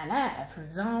Prince of Bel-Air, for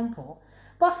example,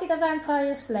 Buffy the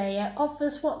Vampire Slayer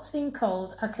offers what's been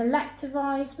called a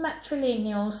collectivized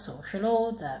matrilineal social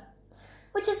order,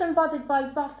 which is embodied by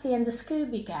Buffy and the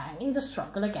Scooby Gang in the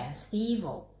struggle against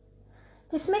evil.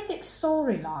 This mythic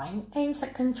storyline aims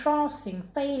at contrasting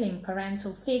failing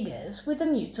parental figures with the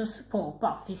mutual support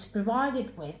Buffy is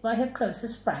provided with by her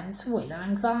closest friends Willow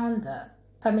and Xander.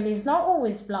 Family is not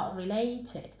always blood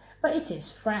related, but it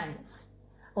is friends.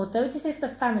 Although this is the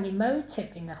family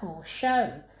motive in the whole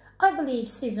show, I believe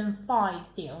Season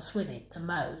 5 deals with it the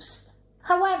most.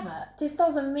 However, this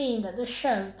doesn't mean that the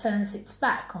show turns its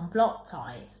back on blood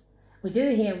ties. We do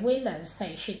hear Willow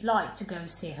say she'd like to go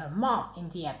see her mum in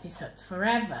the episode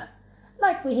Forever,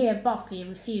 like we hear Buffy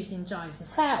refusing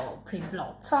Joyce's help in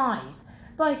Blood Ties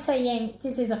by saying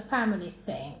this is a family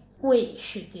thing, we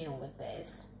should deal with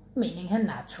this, meaning her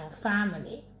natural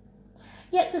family.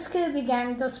 Yet the Scooby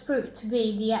Gang does prove to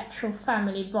be the actual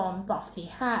family bond Buffy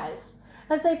has,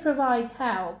 as they provide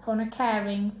help on a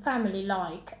caring,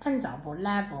 family-like and double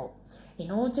level, in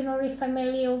ordinary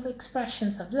familial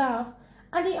expressions of love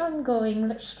and the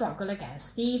ongoing struggle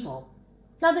against evil.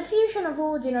 Now, the fusion of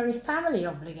ordinary family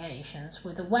obligations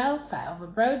with the welfare of a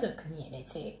broader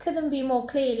community couldn't be more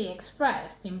clearly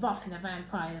expressed in Buffy the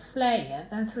Vampire Slayer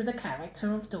than through the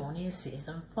character of Dawn in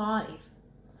Season 5.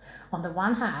 On the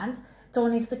one hand,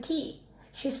 Dawn is the key.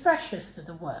 She's precious to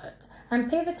the word and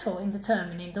pivotal in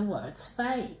determining the word's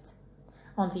fate.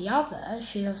 On the other,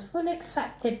 she is a fully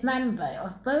accepted member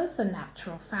of both the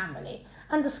natural family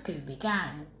and the Scooby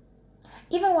Gang.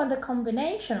 Even when the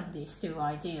combination of these two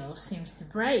ideals seems to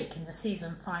break in the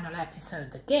season final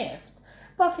episode The Gift,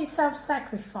 Buffy's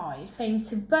self-sacrifice aims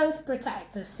to both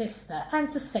protect her sister and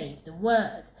to save the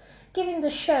word, giving the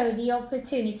show the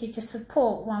opportunity to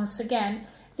support once again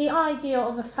the ideal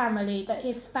of a family that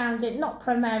is founded not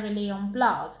primarily on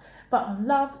blood, but on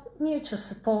love, mutual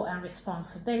support and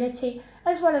responsibility,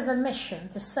 as well as a mission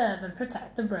to serve and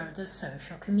protect the broader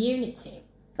social community.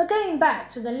 But going back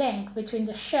to the link between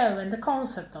the show and the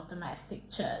concept of domestic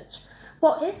church,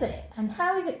 what is it and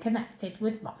how is it connected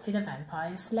with Buffy the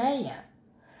Vampire Slayer?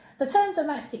 The term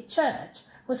domestic church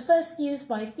was first used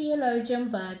by theologian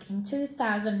Berg in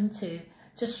 2002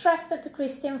 to stress that the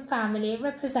Christian family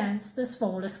represents the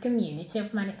smallest community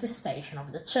of manifestation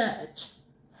of the church.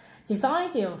 This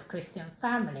idea of Christian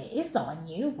family is not a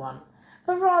new one,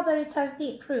 but rather it has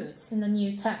deep roots in the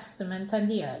New Testament and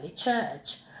the early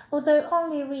church, although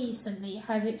only recently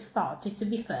has it started to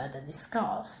be further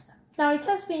discussed. Now, it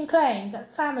has been claimed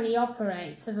that family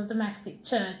operates as a domestic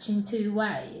church in two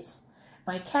ways: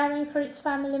 by caring for its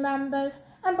family members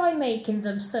and by making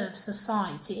them serve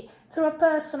society through a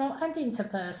personal and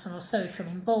interpersonal social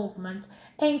involvement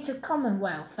aimed to common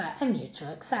welfare and mutual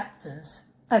acceptance.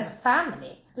 As a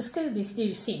family, the Scoobies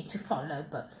do seem to follow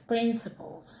both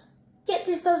principles. Yet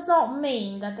this does not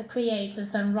mean that the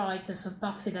creators and writers of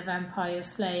Buffy the Vampire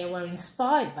Slayer were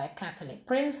inspired by Catholic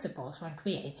principles when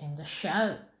creating the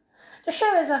show. The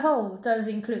show as a whole does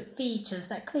include features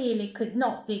that clearly could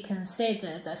not be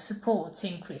considered as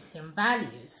supporting Christian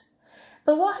values.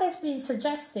 But what has been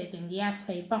suggested in the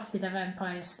essay Buffy the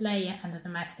Vampire Slayer and the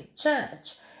Domestic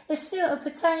Church is still a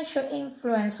potential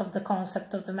influence of the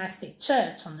concept of domestic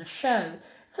church on the show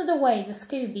through the way the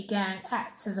Scooby Gang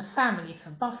acts as a family for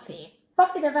Buffy.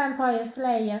 Buffy the Vampire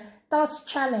Slayer does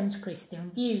challenge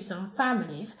Christian views on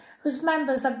families whose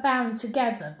members are bound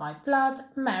together by blood,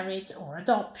 marriage or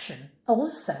adoption.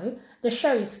 Also, the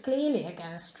show is clearly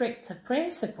against stricter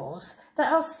principles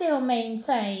that are still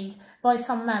maintained by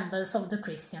some members of the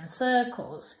Christian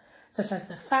circles, such as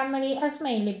the family as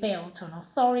mainly built on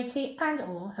authority and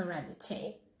or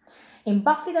heredity. In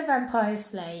Buffy the Vampire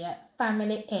Slayer,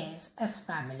 family is as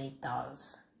family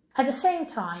does. At the same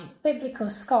time, biblical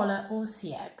scholar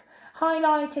Osiek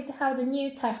highlighted how the New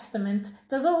Testament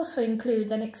does also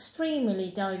include an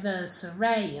extremely diverse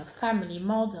array of family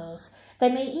models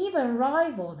that may even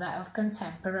rival that of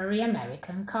contemporary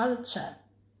American culture.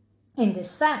 In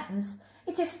this sense,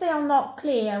 it is still not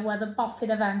clear whether Buffy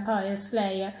the Vampire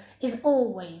Slayer is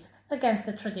always against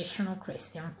the traditional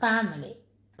Christian family.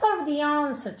 Part of the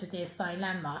answer to this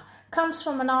dilemma comes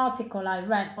from an article I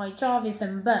read by Jarvis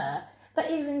and Burr that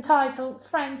is entitled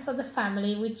 "Friends of the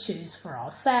Family We Choose for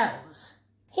Ourselves."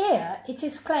 Here, it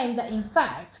is claimed that in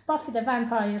fact, Buffy the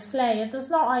Vampire Slayer does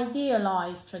not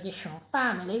idealize traditional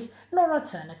families nor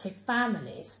alternative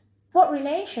families. What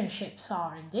relationships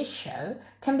are in this show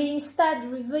can be instead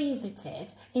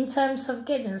revisited in terms of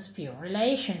Gideon's pure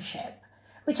relationship,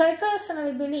 which I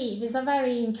personally believe is a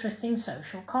very interesting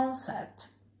social concept.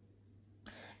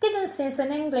 Gideon is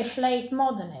an English late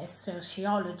modernist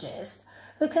sociologist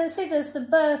who considers the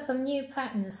birth of new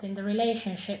patterns in the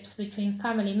relationships between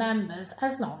family members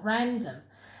as not random,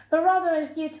 but rather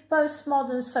as due to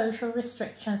postmodern social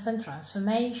restrictions and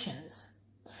transformations.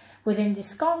 Within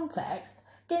this context,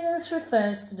 Giddens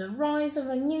refers to the rise of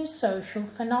a new social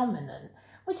phenomenon,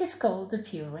 which is called the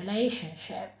pure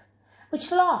relationship,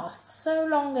 which lasts so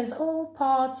long as all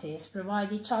parties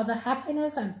provide each other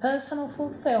happiness and personal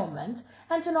fulfillment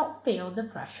and do not feel the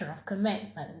pressure of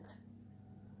commitment.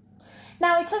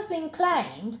 Now, it has been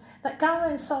claimed that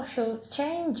current social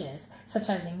changes, such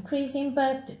as increasing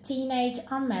birth to teenage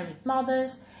unmarried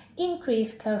mothers,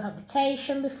 increased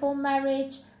cohabitation before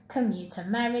marriage, commuter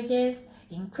marriages,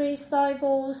 increased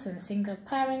divorce and single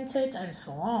parenthood, and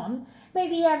so on, may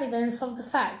be evidence of the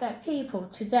fact that people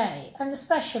today, and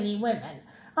especially women,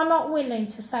 are not willing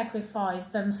to sacrifice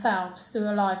themselves to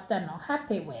a life they're not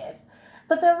happy with,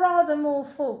 but they're rather more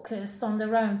focused on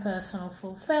their own personal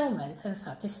fulfillment and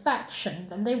satisfaction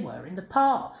than they were in the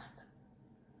past.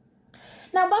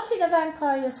 Now, Buffy the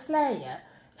Vampire Slayer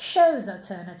shows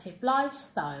alternative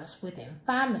lifestyles within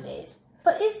families,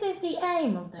 but is this the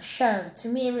aim of the show, to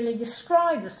merely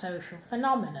describe a social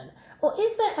phenomenon, or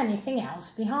is there anything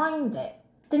else behind it?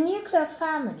 The nuclear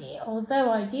family,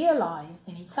 although idealized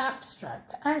in its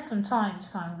abstract and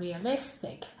sometimes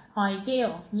unrealistic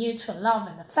ideal of mutual love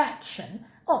and affection,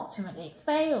 ultimately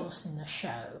fails in the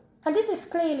show. And this is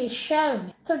clearly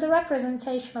shown through the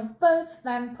representation of both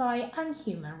vampire and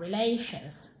human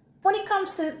relations. When it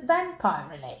comes to vampire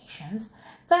relations,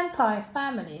 vampire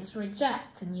families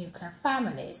reject nuclear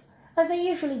families, as they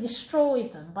usually destroy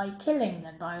them by killing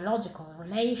their biological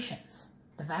relations.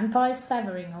 The vampire's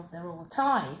severing of their old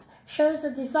ties shows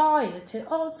a desire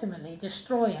to ultimately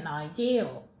destroy an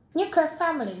ideal. Nuclear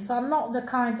families are not the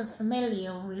kind of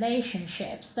familial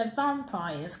relationships that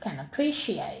vampires can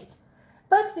appreciate,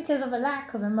 both because of a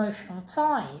lack of emotional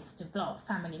ties to blood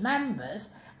family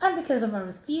members and because of a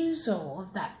refusal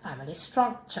of that family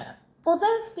structure.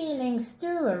 Although feelings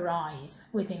do arise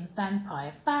within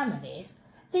vampire families,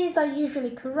 these are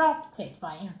usually corrupted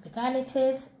by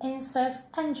infidelities, incest,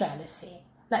 and jealousy.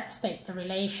 Let's take the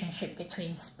relationship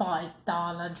between Spike,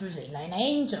 Darla, Drusilla, and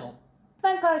Angel.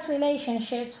 Vampires'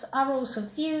 relationships are also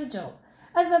feudal,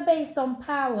 as they're based on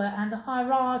power and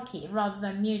hierarchy rather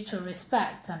than mutual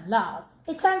respect and love.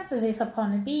 Its emphasis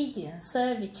upon obedience,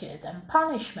 servitude, and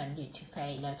punishment due to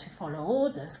failure to follow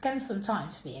orders can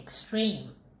sometimes be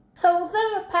extreme. So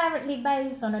although apparently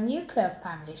based on a nuclear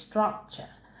family structure,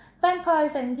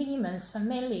 vampires and demons'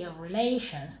 familial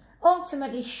relations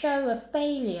ultimately show a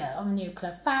failure of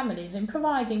nuclear families in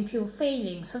providing pure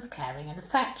feelings of caring and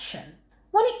affection.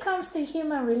 When it comes to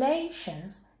human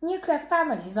relations, nuclear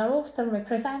families are often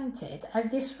represented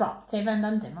as disruptive and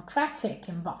undemocratic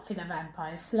in Buffy the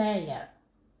Vampire Slayer.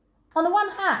 On the one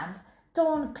hand,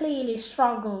 Dawn clearly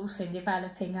struggles in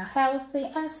developing a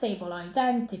healthy and stable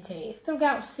identity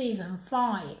throughout Season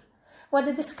 5, where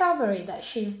the discovery that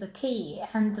she is the key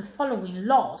and the following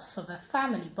loss of her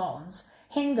family bonds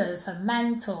hinders her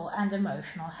mental and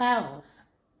emotional health.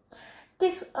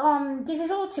 This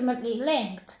is ultimately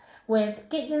linked with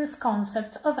Gideon's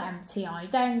concept of empty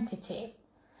identity,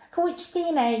 for which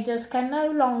teenagers can no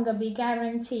longer be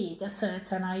guaranteed a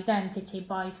certain identity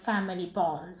by family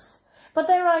bonds, but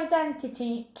their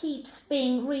identity keeps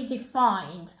being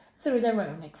redefined through their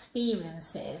own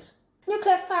experiences.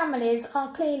 Nuclear families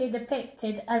are clearly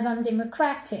depicted as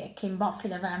undemocratic in Buffy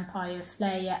the Vampire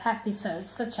Slayer episodes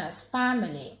such as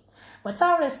Family, where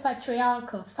Tara's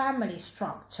patriarchal family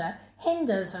structure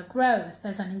hinders her growth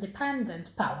as an independent,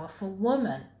 powerful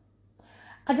woman.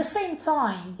 At the same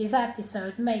time, this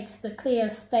episode makes the clear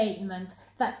statement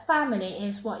that family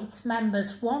is what its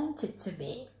members want it to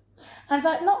be, and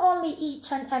that not only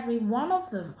each and every one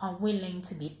of them are willing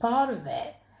to be part of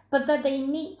it, but that they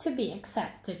need to be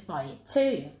accepted by it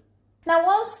too. Now,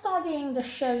 while studying the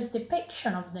show's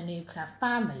depiction of the nuclear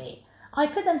family, I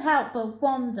couldn't help but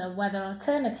wonder whether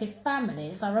alternative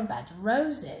families are a bed of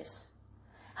roses.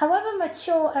 However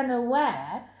mature and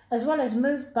aware, as well as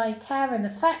moved by care and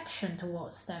affection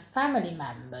towards their family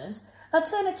members,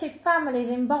 alternative families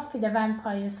in Buffy the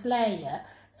Vampire Slayer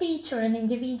feature an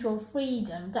individual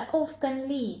freedom that often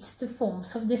leads to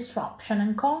forms of disruption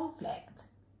and conflict.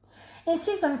 In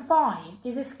Season 5,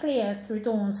 this is clear through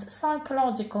Dawn's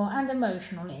psychological and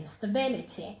emotional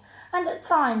instability, and at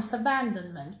times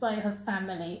abandonment by her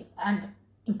family, and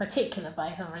in particular by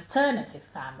her alternative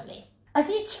family.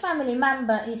 As each family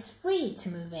member is free to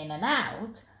move in and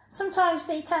out, sometimes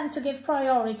they tend to give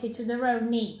priority to their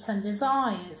own needs and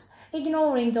desires,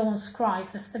 ignoring Dawn's cry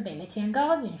for stability and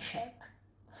guardianship.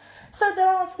 So there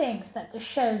are things that the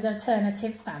show's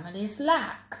alternative families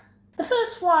lack. The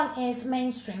first one is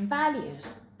mainstream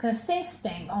values,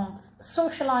 consisting of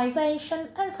socialization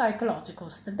and psychological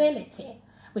stability,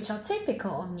 which are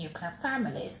typical of nuclear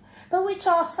families, but which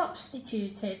are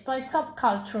substituted by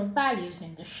subcultural values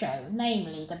in the show,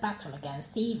 namely the battle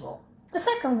against evil. The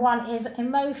second one is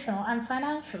emotional and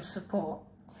financial support.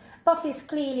 Buffy is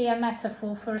clearly a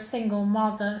metaphor for a single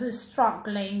mother who's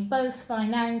struggling both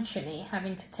financially,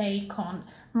 having to take on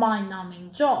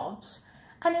mind-numbing jobs,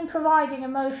 and in providing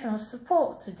emotional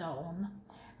support to Dawn,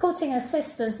 putting her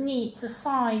sister's needs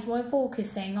aside while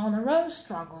focusing on her own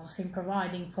struggles in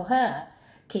providing for her,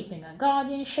 keeping her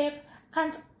guardianship,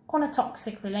 and on a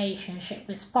toxic relationship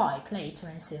with Spike later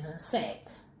in Season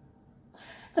 6.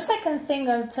 The second thing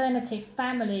alternative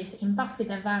families in Buffy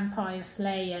the Vampire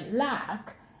Slayer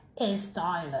lack is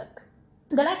dialogue.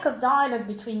 The lack of dialogue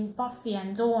between Buffy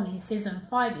and Dawn in Season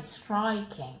 5 is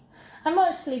striking, and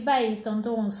mostly based on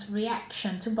Dawn's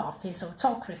reaction to Buffy's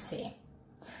autocracy.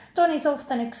 Dawn is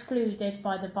often excluded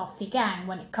by the Buffy gang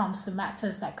when it comes to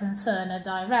matters that concern her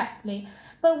directly,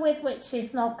 but with which she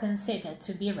is not considered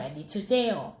to be ready to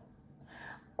deal.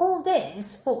 All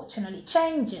this, fortunately,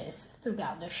 changes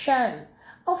throughout the show,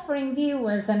 offering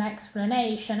viewers an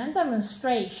explanation and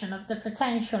demonstration of the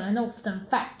potential and often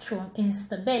factual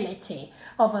instability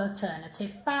of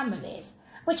alternative families,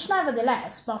 which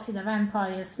nevertheless Buffy the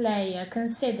Vampire Slayer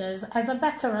considers as a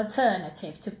better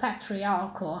alternative to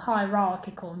patriarchal,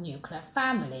 hierarchical nuclear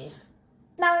families.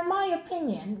 Now, in my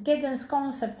opinion, Giddens'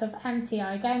 concept of empty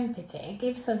identity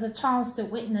gives us a chance to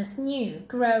witness new,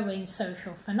 growing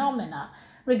social phenomena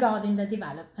regarding the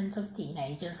development of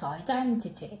teenagers'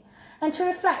 identity, and to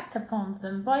reflect upon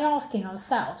them by asking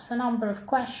ourselves a number of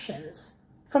questions.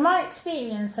 From my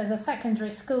experience as a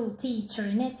secondary school teacher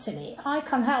in Italy, I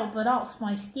can't help but ask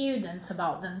my students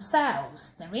about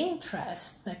themselves, their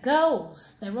interests, their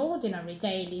goals, their ordinary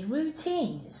daily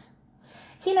routines.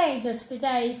 Teenagers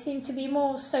today seem to be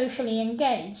more socially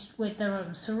engaged with their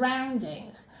own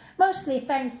surroundings, mostly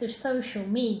thanks to social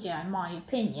media, in my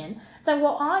opinion, than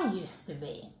what I used to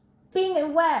be. Being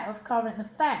aware of current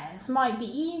affairs might be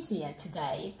easier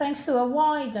today thanks to a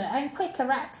wider and quicker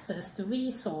access to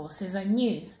resources and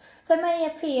news that may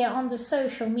appear on the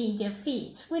social media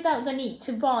feeds without the need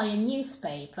to buy a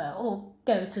newspaper or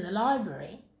go to the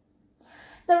library.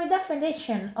 The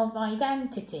redefinition of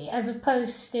identity as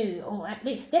opposed to, or at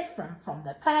least different from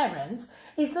their parents,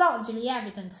 is largely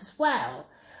evident as well,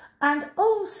 and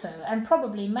also, and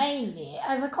probably mainly,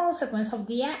 as a consequence of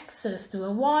the access to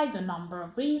a wider number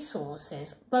of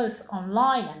resources, both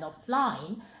online and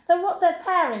offline, than what their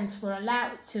parents were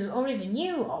allowed to or even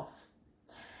knew of.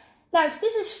 Now, if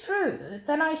this is true,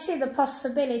 then I see the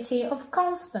possibility of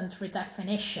constant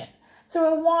redefinition through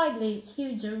a widely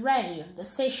huge array of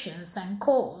decisions and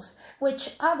calls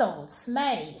which adults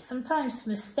may sometimes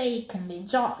mistakenly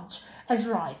judge as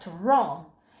right or wrong,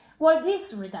 while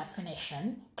this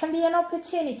redefinition can be an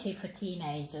opportunity for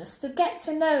teenagers to get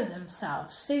to know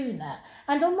themselves sooner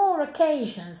and on more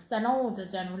occasions than older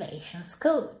generations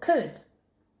could.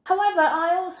 However,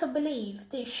 I also believe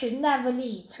this should never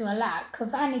lead to a lack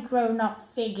of any grown-up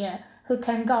figure who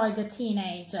can guide a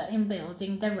teenager in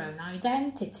building their own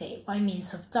identity by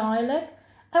means of dialogue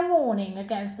and warning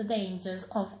against the dangers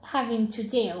of having to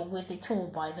deal with it all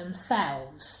by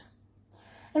themselves.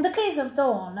 In the case of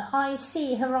Dawn, I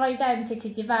see her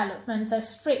identity development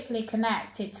as strictly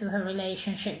connected to her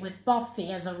relationship with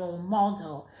Buffy as a role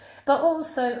model, but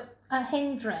also a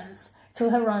hindrance to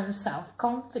her own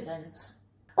self-confidence.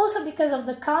 Also because of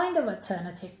the kind of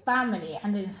alternative family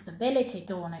and instability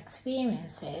Dawn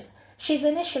experiences, she's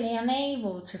initially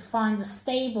unable to find a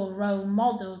stable role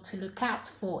model to look out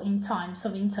for in times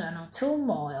of internal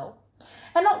turmoil,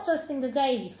 and not just in the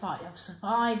daily fight of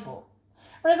survival.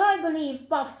 Whereas I believe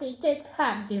Buffy did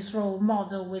have this role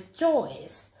model with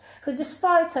Joyce, who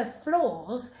despite her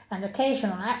flaws and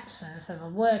occasional absence as a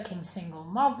working single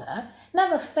mother,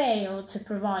 never failed to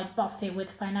provide Buffy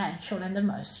with financial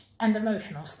and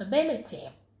emotional stability.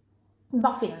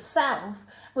 Buffy herself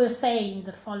will say in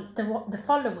the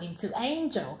following to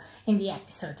Angel in the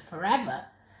episode Forever,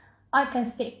 "I can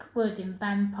stick wood in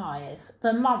vampires,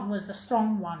 but Mum was a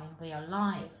strong one in real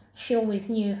life. She always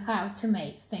knew how to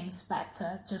make things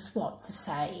better, just what to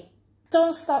say."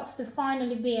 Dawn starts to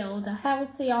finally build a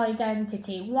healthy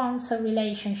identity once her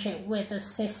relationship with her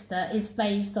sister is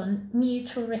based on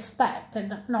mutual respect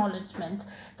and acknowledgement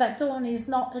that Dawn is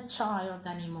not a child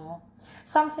anymore,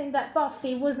 something that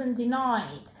Buffy wasn't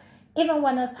denied, even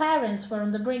when her parents were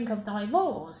on the brink of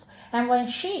divorce, and when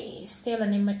she, still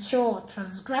an immature,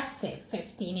 transgressive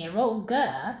 15-year-old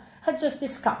girl, had just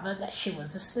discovered that she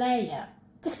was a Slayer.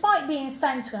 Despite being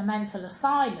sent to a mental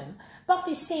asylum,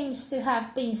 Buffy seems to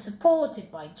have been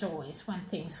supported by Joyce when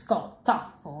things got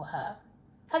tough for her.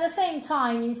 At the same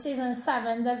time, in Season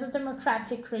 7, there's a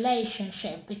democratic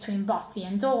relationship between Buffy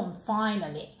and Dawn,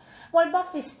 finally, while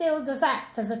Buffy still does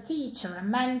act as a teacher and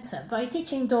mentor by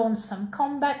teaching Dawn some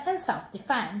combat and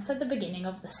self-defense at the beginning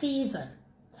of the season.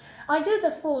 I do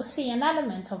therefore see an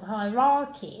element of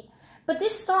hierarchy, but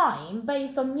this time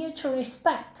based on mutual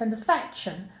respect and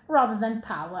affection rather than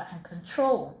power and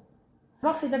control.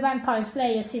 Buffy the Vampire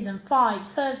Slayer Season 5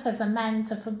 serves as a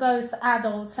mentor for both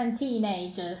adults and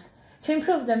teenagers to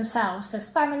improve themselves as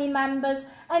family members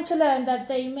and to learn that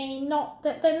there may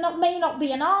not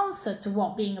be an answer to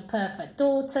what being a perfect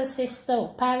daughter, sister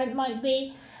or parent might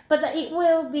be, but that it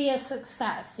will be a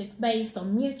success if based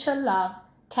on mutual love,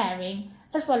 caring,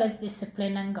 as well as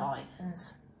discipline and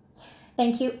guidance.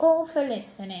 Thank you all for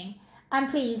listening, and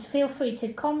please feel free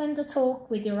to comment the talk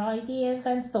with your ideas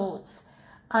and thoughts.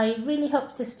 I really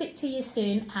hope to speak to you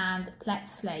soon, and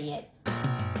let's slay it.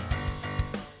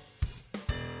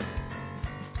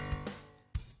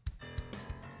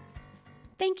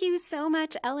 Thank you so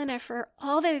much, Elena, for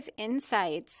all those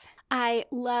insights. I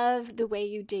love the way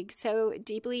you dig so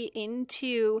deeply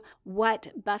into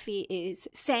what Buffy is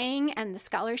saying and the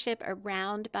scholarship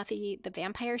around Buffy the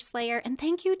Vampire Slayer. And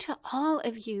thank you to all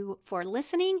of you for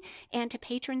listening and to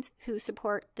patrons who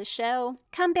support the show.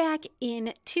 Come back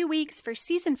in 2 weeks for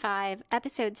Season 5,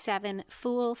 Episode 7,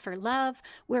 Fool for Love,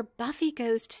 where Buffy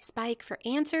goes to Spike for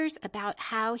answers about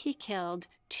how he killed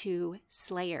 2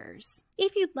 Slayers.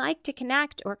 If you'd like to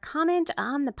connect or comment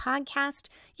on the podcast,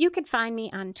 you can find me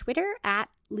on Twitter at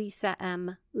Lisa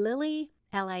M. Lilly,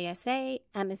 Lisa,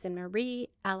 M as in Marie,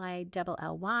 Lilly.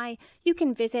 You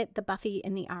can visit the Buffy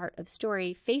and the Art of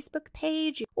Story Facebook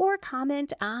page or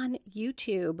comment on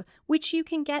YouTube, which you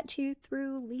can get to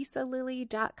through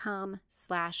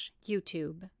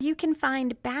lisalilly.com/YouTube. You can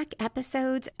find back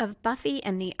episodes of Buffy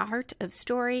and the Art of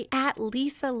Story at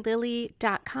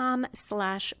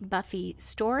lisalilly.com/Buffy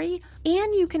Story,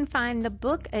 and you can find the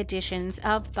book editions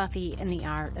of Buffy and the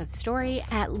Art of Story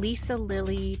at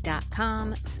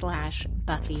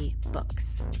lisalilly.com/Buffy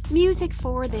Books. Music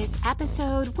for this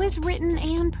episode was written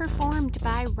and performed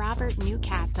by Robert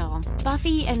Newcastle.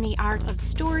 Buffy and the Art of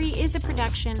Story is a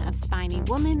production of Spiny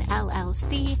Woman,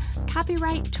 LLC,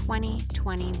 copyright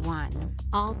 2021.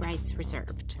 All rights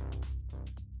reserved.